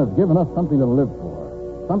town has given us something to live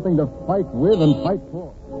for, something to fight with and fight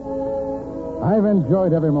for. I've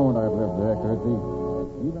enjoyed every moment I've lived there, Kersey,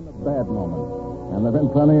 even the bad moments, and there have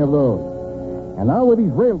been plenty of those. And now with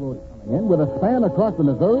these railroads coming in, with a span across the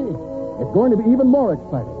Missouri, it's going to be even more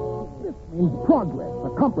exciting. This means progress,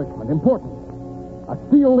 accomplishment, importance. A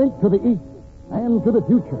steel link to the east and to the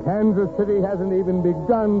future. Kansas City hasn't even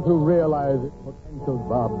begun to realize its potential,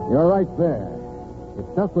 Bob. You're right there. It's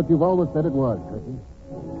just what you've always said it was, Kersey.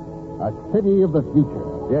 A city of the future.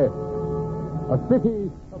 Yes. A city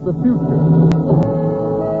of the future.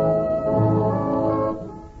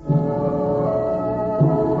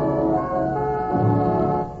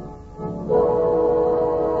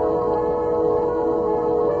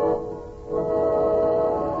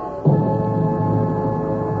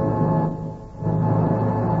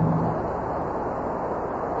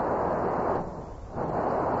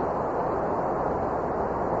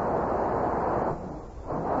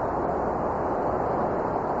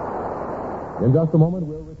 In just a moment,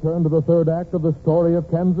 we'll return to the third act of the story of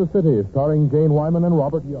Kansas City, starring Jane Wyman and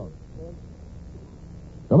Robert Young.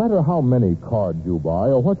 No matter how many cards you buy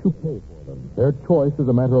or what you pay for them, their choice is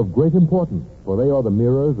a matter of great importance, for they are the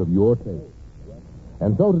mirrors of your taste.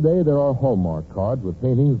 And so today there are Hallmark cards with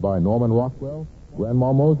paintings by Norman Rockwell,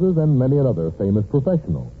 Grandma Moses, and many another famous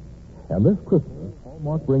professional. And this Christmas,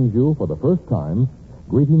 Hallmark brings you, for the first time,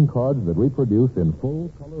 greeting cards that reproduce in full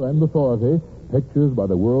color and authority pictures by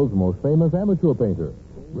the world's most famous amateur painter,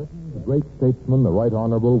 Britain's great statesman, the Right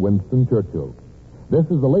Honorable Winston Churchill. This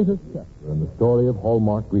is the latest chapter in the story of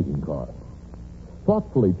Hallmark greeting cards.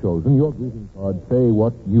 Thoughtfully chosen, your greeting cards say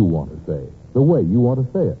what you want to say, the way you want to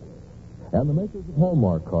say it. And the makers of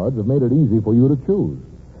Hallmark cards have made it easy for you to choose.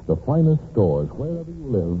 The finest stores, wherever you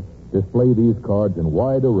live, display these cards in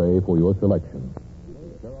wide array for your selection.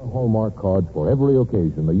 There are Hallmark cards for every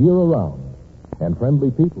occasion, the year around, and friendly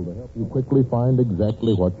people to help you quickly find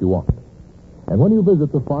exactly what you want. And when you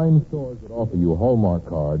visit the fine stores that offer you Hallmark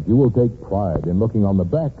cards, you will take pride in looking on the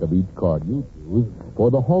back of each card you choose for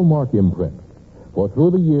the Hallmark imprint. For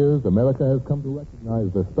through the years, America has come to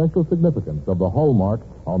recognize the special significance of the Hallmark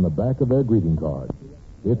on the back of their greeting cards.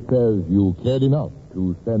 It says you cared enough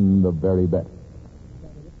to send the very best.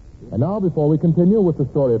 And now, before we continue with the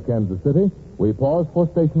story of Kansas City, we pause for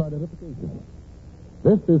station identification.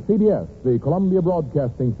 This is CBS, the Columbia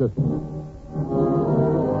Broadcasting System.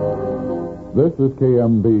 This is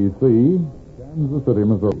KMBC, Kansas City,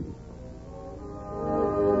 Missouri.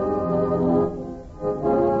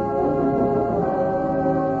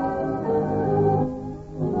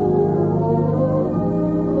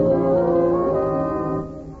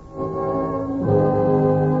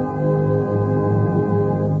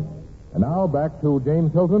 And now back to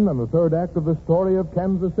James Hilton and the third act of the story of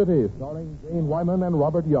Kansas City, starring Jane Wyman and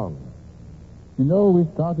Robert Young. You know, we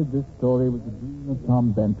started this story with the dream of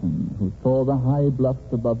Tom Benton, who saw the high bluffs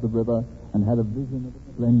above the river and had a vision of a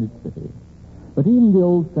splendid city. But even the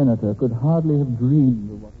old senator could hardly have dreamed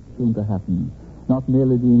of what was soon to happen. Not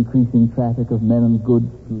merely the increasing traffic of men and goods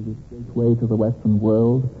through this gateway to the Western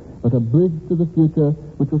world, but a bridge to the future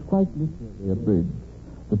which was quite literally a bridge.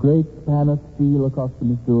 The great span of steel across the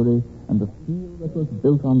Missouri and the steel that was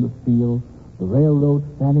built on the steel, the railroad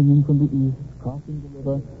fanning in from the east, crossing the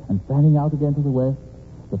river and fanning out again to the west,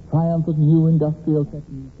 the triumph of new industrial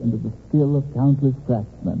technique and of the skill of countless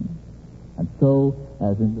craftsmen. And so,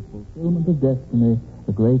 as in the fulfillment of destiny,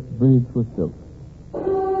 the great bridge was built.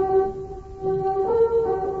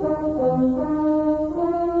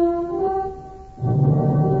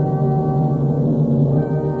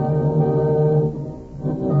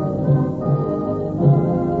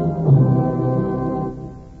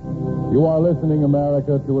 You are listening,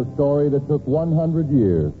 America, to a story that took 100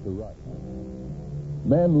 years to write.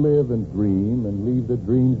 Men live and dream and leave their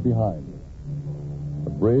dreams behind them. A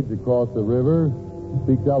bridge across the river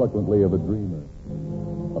speaks eloquently of a dreamer.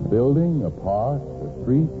 A building, a park, a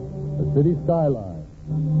street, a city skyline.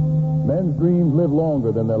 Men's dreams live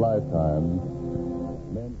longer than their lifetimes.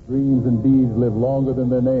 Men's dreams and deeds live longer than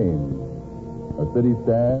their names. A city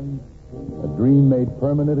stands, a dream made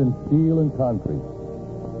permanent in steel and concrete.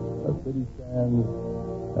 A city stands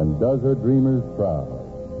and does her dreamers proud.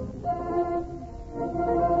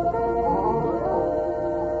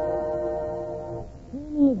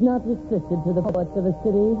 Dreaming is not restricted to the poets of a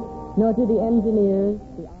city, nor to the engineers,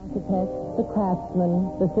 the architects, the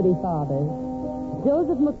craftsmen, the city fathers.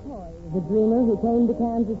 Joseph McCoy was a dreamer who came to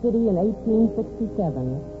Kansas City in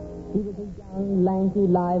 1867. He was a young, lanky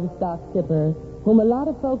livestock shipper whom a lot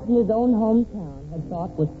of folks in his own hometown had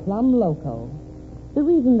thought was plumb loco. The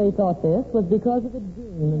reason they thought this was because of the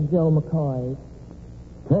dream of Joe McCoy.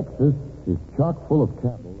 Texas is chock full of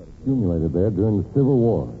cattle that accumulated there during the Civil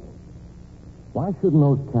War. Why shouldn't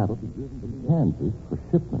those cattle be driven to Kansas for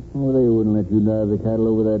shipment? Oh, they wouldn't let you drive the cattle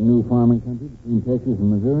over that new farming country between Texas and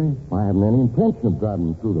Missouri. I haven't any intention of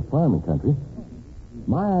driving them through the farming country.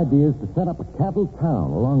 My idea is to set up a cattle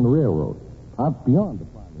town along the railroad, out beyond the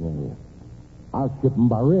farming area. I'll ship them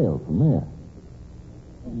by rail from there.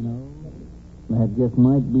 You know, that just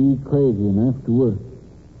might be crazy enough to work.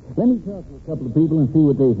 Let me talk to a couple of people and see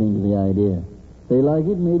what they think of the idea. If they like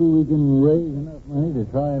it, maybe we can raise enough money to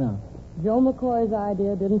try it out. Joe McCoy's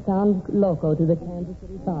idea didn't sound loco to the Kansas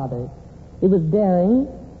City fathers. It was daring,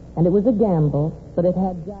 and it was a gamble, but it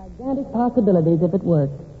had gigantic possibilities if it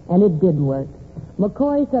worked, and it did work.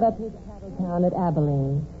 McCoy set up his cattle town at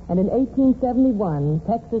Abilene, and in 1871,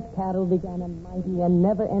 Texas cattle began a mighty and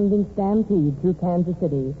never-ending stampede through Kansas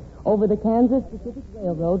City over the Kansas Pacific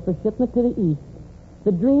Railroad for shipment to the east.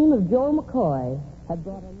 The dream of Joe McCoy had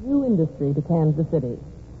brought a new industry to Kansas City.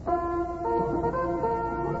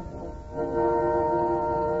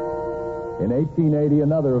 In 1880,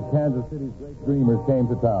 another of Kansas City's great dreamers came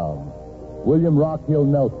to town, William Rockhill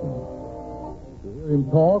Nelson. To hear him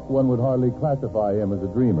talk, one would hardly classify him as a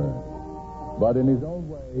dreamer. But in his own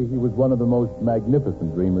way, he was one of the most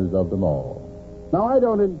magnificent dreamers of them all. Now, I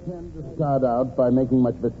don't intend to start out by making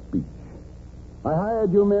much of a speech. I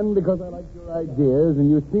hired you men because I liked your ideas, and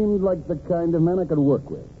you seemed like the kind of men I could work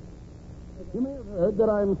with. You may have heard that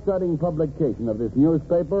I'm starting publication of this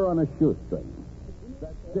newspaper on a shoestring.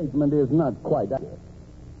 That statement is not quite accurate.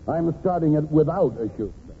 I'm starting it without a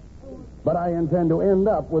shoestring. But I intend to end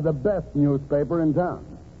up with the best newspaper in town.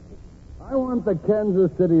 I want the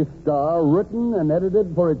Kansas City Star written and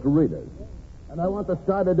edited for its readers. And I want the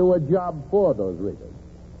Star to do a job for those readers.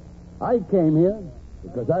 I came here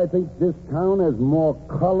because I think this town has more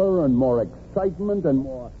color and more excitement and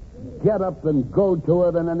more get-up and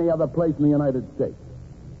go-to-it than any other place in the United States.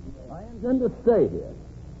 I intend to stay here.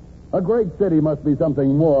 A great city must be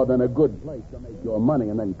something more than a good place to make your money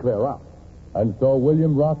and then clear out. And so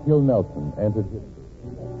William Rockhill Nelson entered history.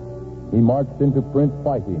 He marched into print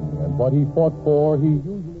fighting, and what he fought for, he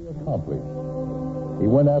usually accomplished. He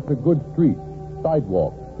went after good streets,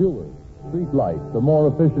 sidewalks, sewers, street lights, a more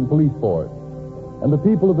efficient police force. And the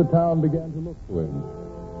people of the town began to look to him,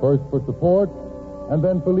 first for support, and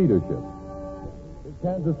then for leadership. The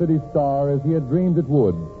Kansas City Star, as he had dreamed it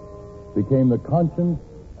would, became the conscience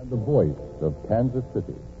and the voice of Kansas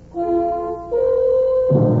City.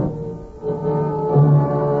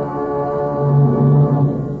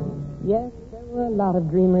 Yes, there were a lot of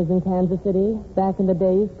dreamers in Kansas City. Back in the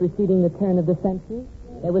days preceding the turn of the century,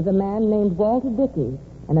 there was a man named Walter Dickey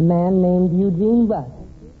and a man named Eugene Rush.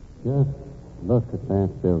 Just look at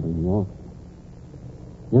that building, Walt.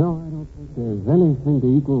 You know, I don't think there's anything to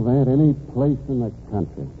equal that any place in the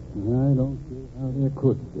country. I don't see how there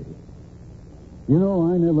could be. You know,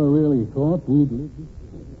 I never really thought we'd live this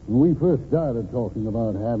way. When we first started talking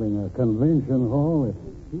about having a convention hall, it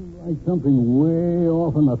seemed like something way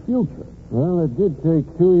off in the future. Well, it did take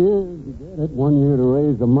 2 years to get it. 1 year to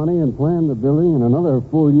raise the money and plan the building, and another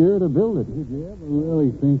full year to build it. Did you ever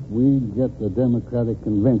really think we'd get the Democratic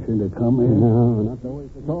Convention to come here? No, not the way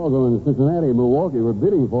Chicago and Cincinnati and Milwaukee were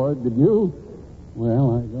bidding for it, did you?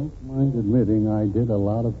 Well, I don't mind admitting I did a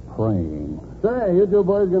lot of praying. Say, you two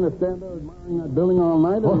boys going to stand there admiring that building all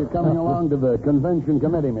night, or are you coming along to the convention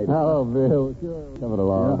committee meeting? Oh, Bill, sure. Coming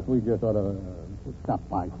along. Yeah, we just ought to stop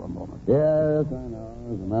by for a moment. Yes, I know.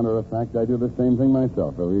 As a matter of fact, I do the same thing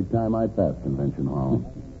myself every time I pass convention hall.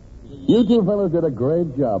 You two fellows did a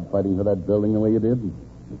great job fighting for that building the way you did.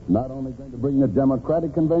 It's not only going to bring the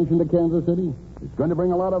Democratic Convention to Kansas City, it's going to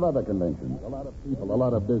bring a lot of other conventions, a lot of people, a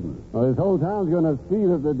lot of business. Well, this whole town's going to see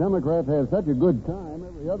that the Democrats have such a good time,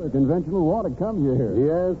 every other convention will want to come here.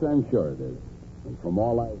 Yes, I'm sure it is. And from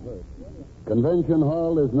all I've heard, Convention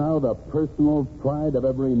Hall is now the personal pride of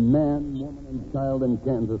every man, woman, and child in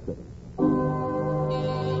Kansas City.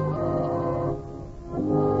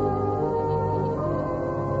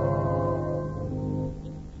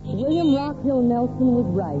 William Rockhill Nelson was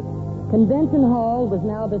right. Convention Hall was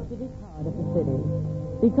now the civic heart of the city.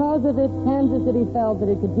 Because of it, Kansas City felt that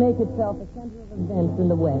it could make itself a center of events in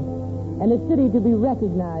the West, and a city to be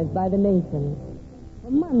recognized by the nation.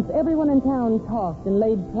 For months, everyone in town talked and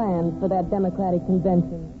laid plans for that Democratic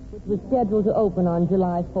Convention, which was scheduled to open on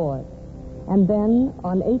July 4th. And then,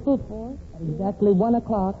 on April 4th, at exactly 1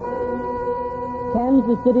 o'clock,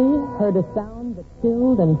 Kansas City heard a sound that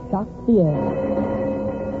chilled and shocked the air.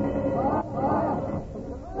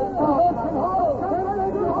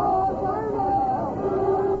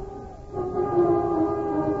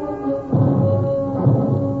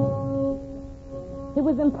 It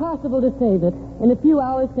was impossible to save it. In a few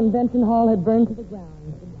hours, Convention Hall had burned to the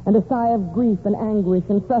ground, and a sigh of grief and anguish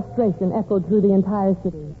and frustration echoed through the entire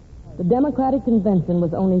city. The Democratic Convention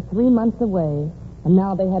was only 3 months away, and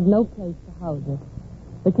now they had no place to house it.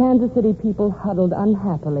 The Kansas City people huddled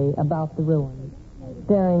unhappily about the ruins,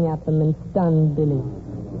 staring at them in stunned belief.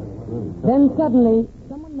 Then suddenly,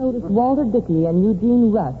 someone noticed Walter Dickey and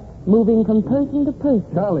Eugene Rusk moving from person to person.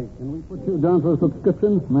 Charlie, can we put you down for a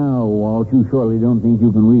subscription? Now, Walt, you surely don't think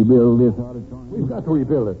you can rebuild this auditorium? We've got to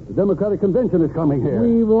rebuild it. The Democratic Convention is coming here.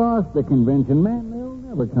 We've lost the convention, man. They'll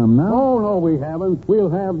never come now. Oh, no, we haven't.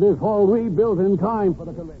 We'll have this hall rebuilt in time for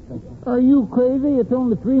the convention. Are you crazy? It's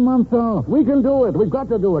only 3 months off. We can do it. We've got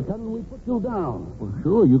to do it. Can we put you down? Well,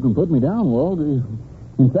 sure, you can put me down, Walt.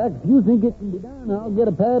 In fact, if you think it can be done, I'll get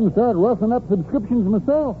a pad and start roughing up subscriptions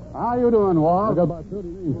myself. How you doing, Walt? I've got about 30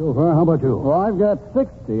 names so far. How about you? Well, I've got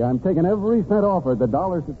 60. I'm taking every cent offered, the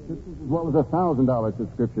dollar subscriptions as well as $1,000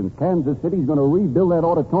 subscriptions. Kansas City's going to rebuild that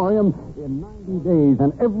auditorium in 90 days,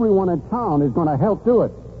 and everyone in town is going to help do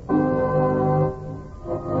it.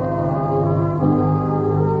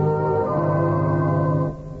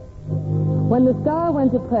 When the Star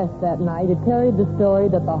went to press that night, it carried the story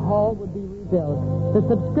that the hall would be rebuilt. The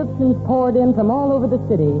subscriptions poured in from all over the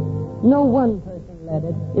city. No one person led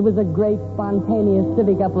it. It was a great, spontaneous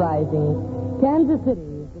civic uprising. Kansas City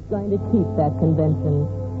was going to keep that convention.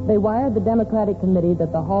 They wired the Democratic Committee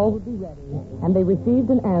that the hall would be ready, and they received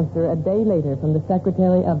an answer a day later from the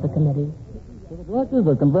secretary of the committee. To the directors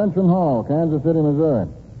of Convention Hall, Kansas City, Missouri.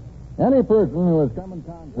 Any person who has come in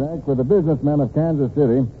contact with the businessmen of Kansas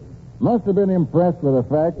City must have been impressed with the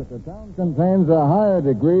fact that the town contains a higher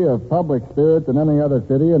degree of public spirit than any other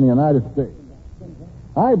city in the United States.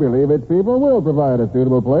 I believe its people will provide a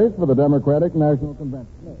suitable place for the Democratic National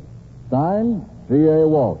Convention. Signed, C.A.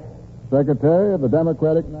 Walsh, Secretary of the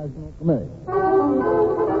Democratic National Committee.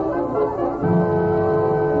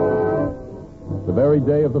 The very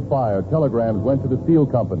day of the fire, telegrams went to the steel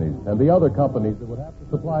companies and the other companies that would have to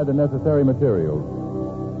supply the necessary materials.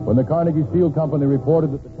 When the Carnegie Steel Company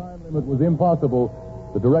reported that the time limit was impossible,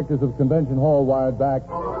 the directors of Convention Hall wired back,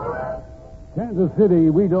 Kansas City,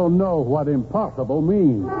 we don't know what impossible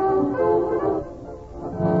means.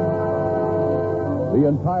 The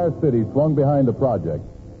entire city swung behind the project.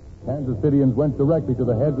 Kansas Cityans went directly to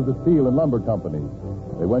the heads of the steel and lumber companies.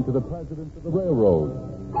 They went to the presidents of the railroads.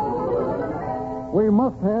 We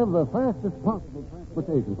must have the fastest possible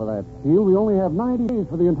transportation for that steel. We only have 90 days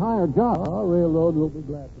for the entire job. Our railroad will be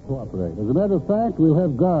glad to cooperate. As a matter of fact, we'll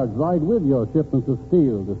have guards ride with your shipments of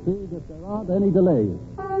steel to see that there aren't any delays.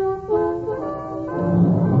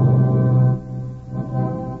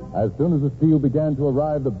 As soon as the steel began to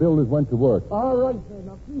arrive, the builders went to work. All right, sir.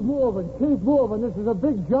 Now keep moving. Keep moving. This is a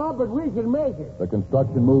big job, but we can make it. The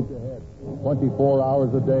construction moved ahead. 24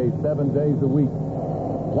 hours a day, 7 days a week.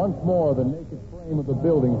 Once more, the naked frame of the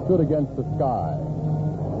building stood against the sky.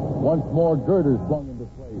 Once more, girders swung into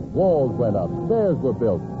place. Walls went up. Stairs were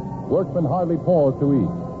built. Workmen hardly paused to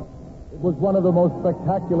eat. It was one of the most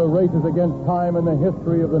spectacular races against time in the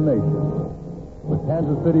history of the nation. But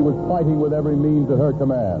Kansas City was fighting with every means at her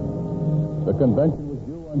command. The convention was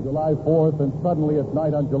due on July 4th, and suddenly at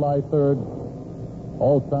night on July 3rd,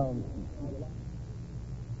 all sounds.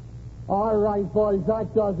 All right, boys,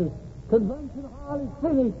 that does it. Convention hall is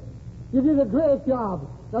finished. You did a great job.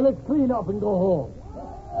 Now let's clean up and go home.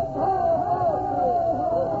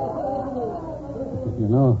 You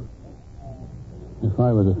know, if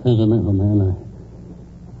I was a sentimental man,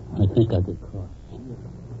 I think I could cross.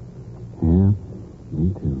 Yeah,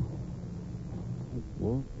 me too.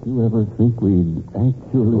 Well, do you ever think we'd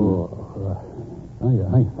actually... Sure.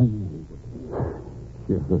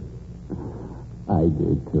 I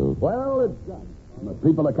did, too. Well, it's done. The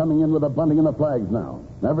people are coming in with the bunting and the flags now.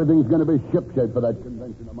 Everything's going to be shipshape for that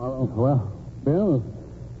convention tomorrow. Well, Bill,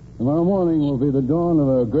 tomorrow morning will be the dawn of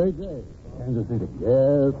a great day. Kansas City.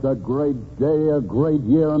 Yes, a great day, a great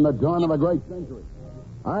year, and the dawn of a great century.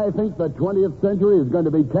 I think the 20th century is going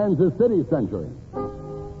to be Kansas City's century.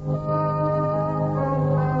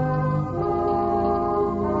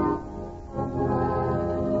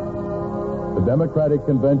 The Democratic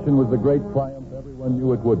Convention was the great triumph everyone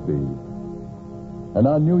knew it would be. And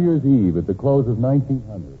on New Year's Eve, at the close of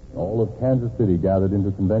 1900, all of Kansas City gathered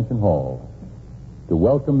into Convention Hall to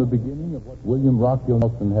welcome the beginning of what William Rockhill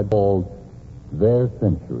Nelson had called their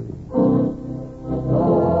century.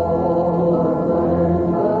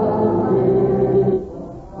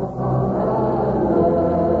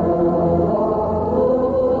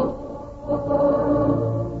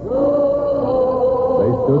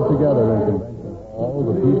 They stood together in Convention Hall,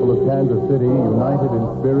 the people of Kansas City, united in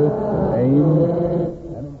spirit and aim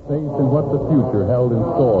and in faith in what the future held in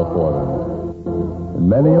store for them. And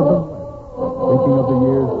many of them thinking of the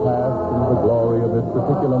years past and the glory of this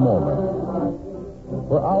particular moment.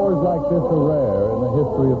 For hours like this are rare in the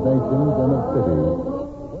history of nations and of cities,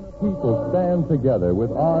 when a people stand together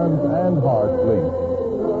with arms and hearts linked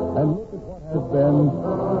and look at what has been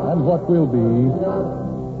and what will be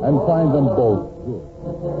and find them both good.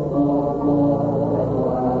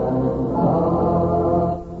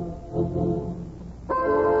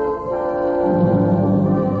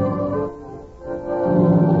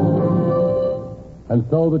 And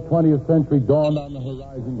so the 20th century dawned on the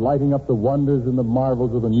horizon, lighting up the wonders and the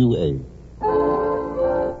marvels of a new age.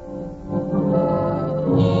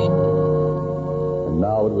 And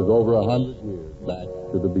now it was over 100 years back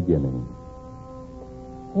to the beginning.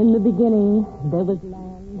 In the beginning, there was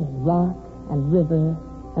land and rock and river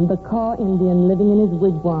and the Kaw Indian living in his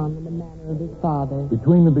wigwam in the manner of his father.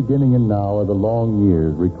 Between the beginning and now are the long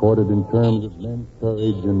years recorded in terms of men's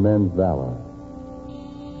courage and men's valor.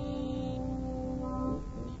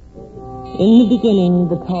 In the beginning,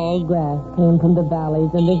 the tall grass came from the valleys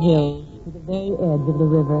and the hills to the very edge of the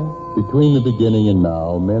river. Between the beginning and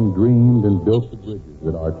now, men dreamed and built the bridges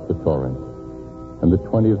that arched the torrent. And the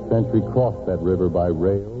 20th century crossed that river by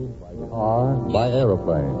rail, by car, by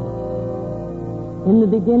aeroplane. In the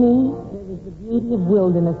beginning, there was the beauty of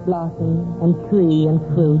wilderness blossom and tree and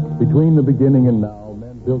fruit. Between the beginning and now,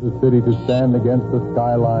 men built a city to stand against the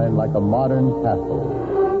skyline like a modern castle.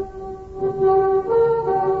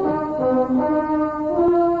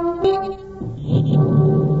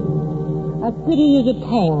 A city is a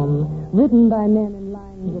poem written by men in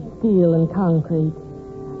lines of steel and concrete.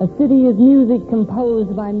 A city is music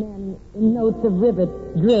composed by men in notes of rivets,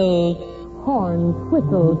 drills, horns,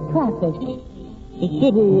 whistles, traffic. The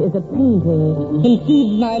city is a painting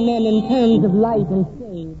conceived by men in terms of light and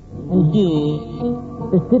shade and hue.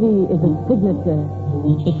 The city is a signature,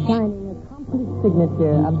 the shining, accomplished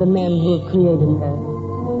signature of the men who have created her.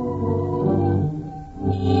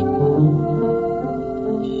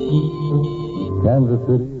 Kansas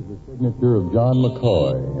City is the signature of John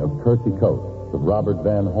McCoy, of Kersey Coates, of Robert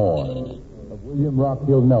Van Horn, of William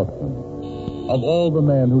Rockhill Nelson, of all the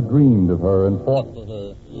men who dreamed of her and fought for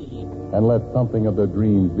her and left something of their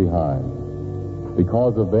dreams behind.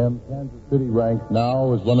 Because of them, Kansas City ranks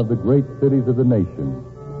now as one of the great cities of the nation.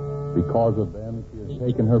 Because of them, she has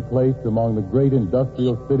taken her place among the great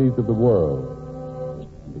industrial cities of the world.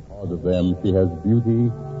 And because of them, she has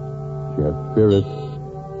beauty, she has spirit,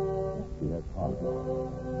 she has heart.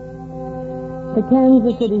 The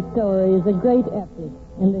Kansas City story is a great epic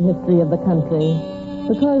in the history of the country,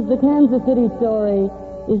 because the Kansas City story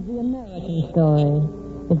is the American story.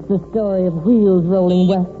 It's the story of wheels rolling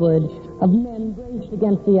westward, of men braced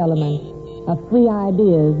against the elements, of free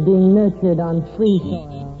ideas being nurtured on free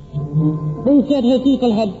soil. They said her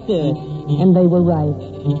people had spirit, and they were right.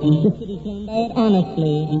 The city came by it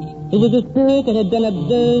honestly. It was a spirit that had been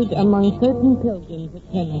observed among certain pilgrims at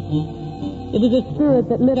Plymouth. It was a spirit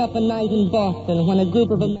that lit up a night in Boston when a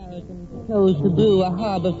group of Americans chose to brew a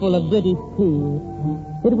harbor full of British tea.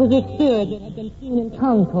 It was a spirit that had been seen in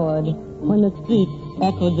Concord when the streets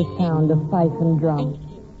echoed the sound of fife and drum.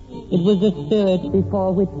 It was a spirit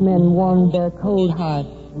before which men warmed their cold hearts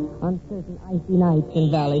on certain icy nights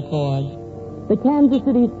in Valley Forge. The Kansas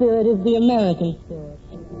City spirit is the American spirit,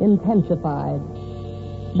 intensified.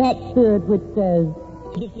 That spirit which says,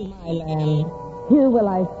 this is my land. Here will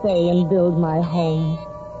I stay and build my home.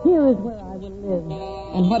 Here is where I will live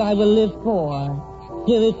and what I will live for.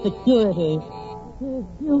 Here is security. Here is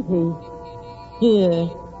beauty. Here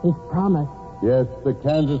is promise. Yes, the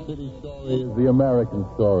Kansas City story is the American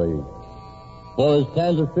story. For as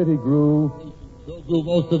Kansas City grew, so grew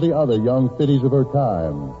most of the other young cities of her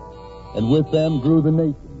time. And with them grew the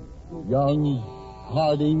nation, young,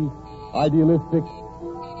 hardy, idealistic,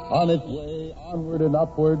 on its way onward and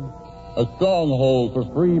upward, a stronghold for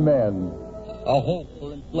free men, a hope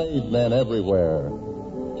for enslaved men everywhere.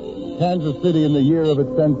 Kansas City in the year of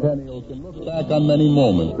its centennial can look back on many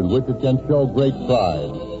moments in which it can show great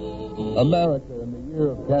pride. America in the year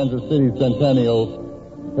of Kansas City's centennial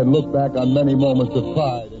can look back on many moments of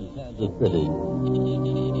pride in Kansas City.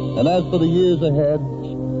 And as for the years ahead,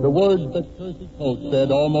 the words that Percy Coates said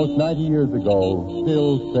almost 90 years ago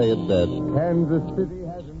still say it best. Kansas City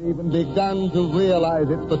hasn't even begun to realize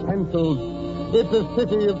its potential. It's a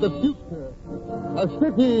city of the future. A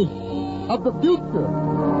city of the future.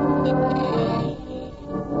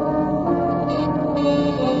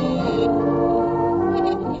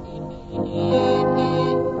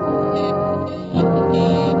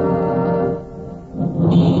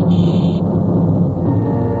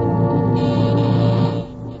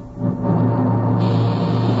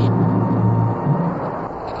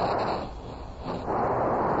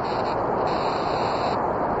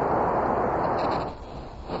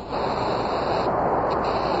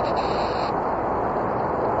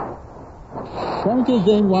 Thank you,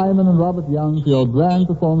 Jane Wyman and Robert Young, for your grand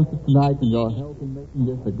performances tonight and your help in making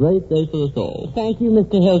this a great day for us all. Thank you,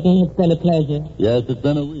 Mr. Hilton. It's been a pleasure. Yes, it's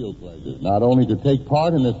been a real pleasure, not only to take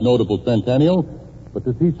part in this notable centennial, but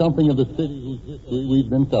to see something of the city whose history we've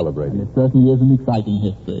been celebrating. And it certainly is an exciting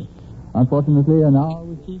history. Unfortunately, an hour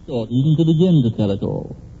was too short even to begin to tell it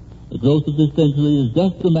all. The growth of this century is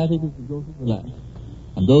just dramatic as the growth of the last.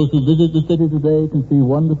 And those who visit the city today can see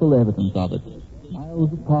wonderful evidence of it.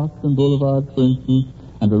 Miles of parks and boulevards, for instance,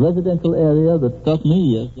 and a residential area that struck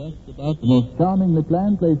me as just about the most charmingly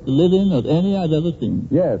planned place to live in of any I've ever seen.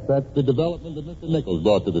 Yes, that's the development that Mr. Nichols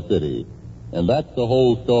brought to the city. And that's the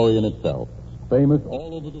whole story in itself. Famous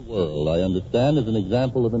all over the world, I understand, as an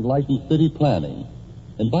example of enlightened city planning.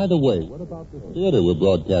 And by the way, what about the theater we're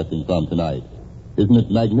broadcasting from tonight? Isn't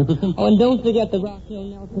it magnificent? Oh, and don't forget the Rock Hill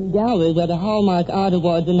Nelson Gallery, where the Hallmark Art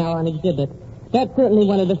Awards are now on exhibit. That's certainly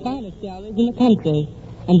one of the finest galleries in the country.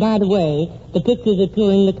 And by the way, the pictures are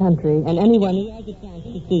touring the country, and anyone who has a chance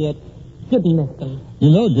to see it shouldn't miss them.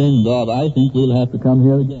 You know, Jane and Bob, I think we'll have to come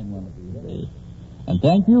here again one of these days. And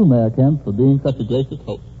thank you, Mayor Kemp, for being such a gracious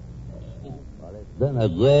host. Well, it's been a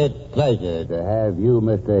great pleasure to have you,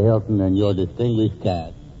 Mr. Hilton, and your distinguished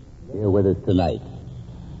cast here with us tonight.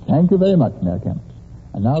 Thank you very much, Mayor Kemp.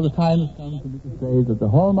 And now the time has come for me to say that the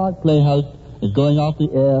Hallmark Playhouse is going off the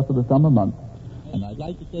air for the summer months. And I'd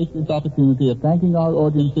like to take this opportunity of thanking our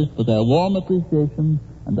audiences for their warm appreciation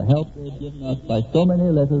and the help they've given us by so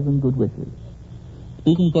many letters and good wishes.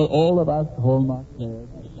 Speaking for all of us Hallmark players,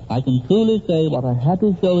 I can truly say what a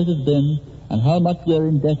happy show it has been and how much we're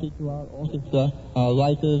indebted to our orchestra, our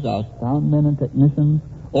writers, our sound men and technicians,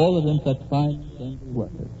 all of them such fine and friendly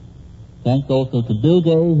workers. Thanks also to Bill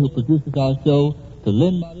Gay, who produces our show, to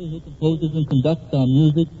Lynn Murray, who composes and conducts our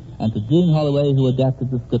music, and to Gene Holloway, who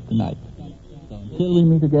adapted the script tonight. So until we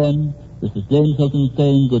meet again, this is James Hilton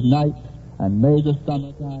saying good night, and may the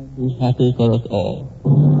summertime be happy for us all.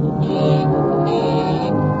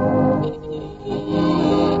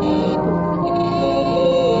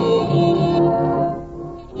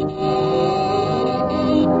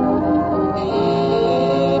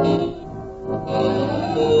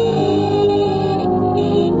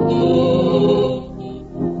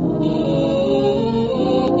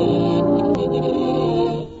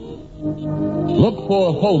 Look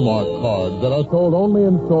for Hallmark cards that are sold only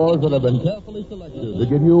in stores that have been carefully selected to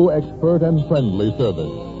give you expert and friendly service.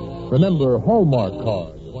 Remember Hallmark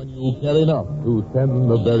cards when you care enough to send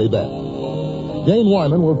the very best. Jane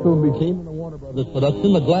Wyman will soon be seen in the Warner Brothers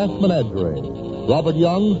production, The Glass Menagerie. Robert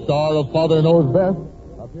Young, star of Father Knows Best,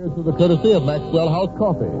 appears through the courtesy of Maxwell House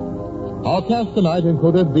Coffee. Our cast tonight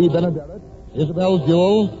included Bea Benaderet, Isabel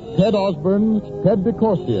Jewell, Ted Osborne, Ted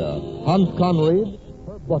DeCorsia, Hans Conried,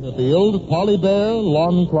 Herb Butterfield, Polly Bear,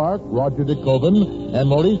 Lon Clark, Roger DeCoven, and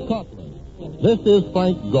Maurice Coughlin. This is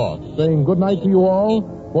Frank Goss saying good night to you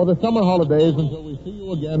all for the summer holidays until we see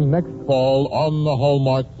you again next fall on the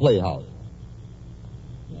Hallmark Playhouse.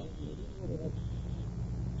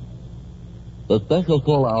 The special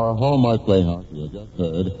full-hour Hallmark Playhouse you have just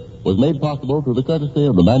heard was made possible through the courtesy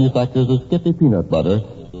of the manufacturers of Skippy Peanut Butter,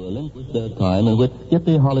 who relinquish their time in which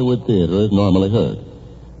Skippy Hollywood Theater is normally heard.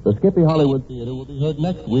 The Skippy Hollywood Theater will be heard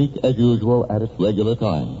next week, as usual, at its regular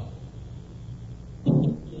time.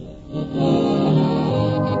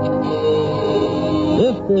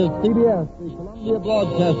 This is CBS, the Columbia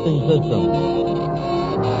Broadcasting System.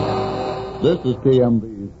 This is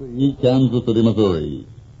KMBC, Kansas City, Missouri.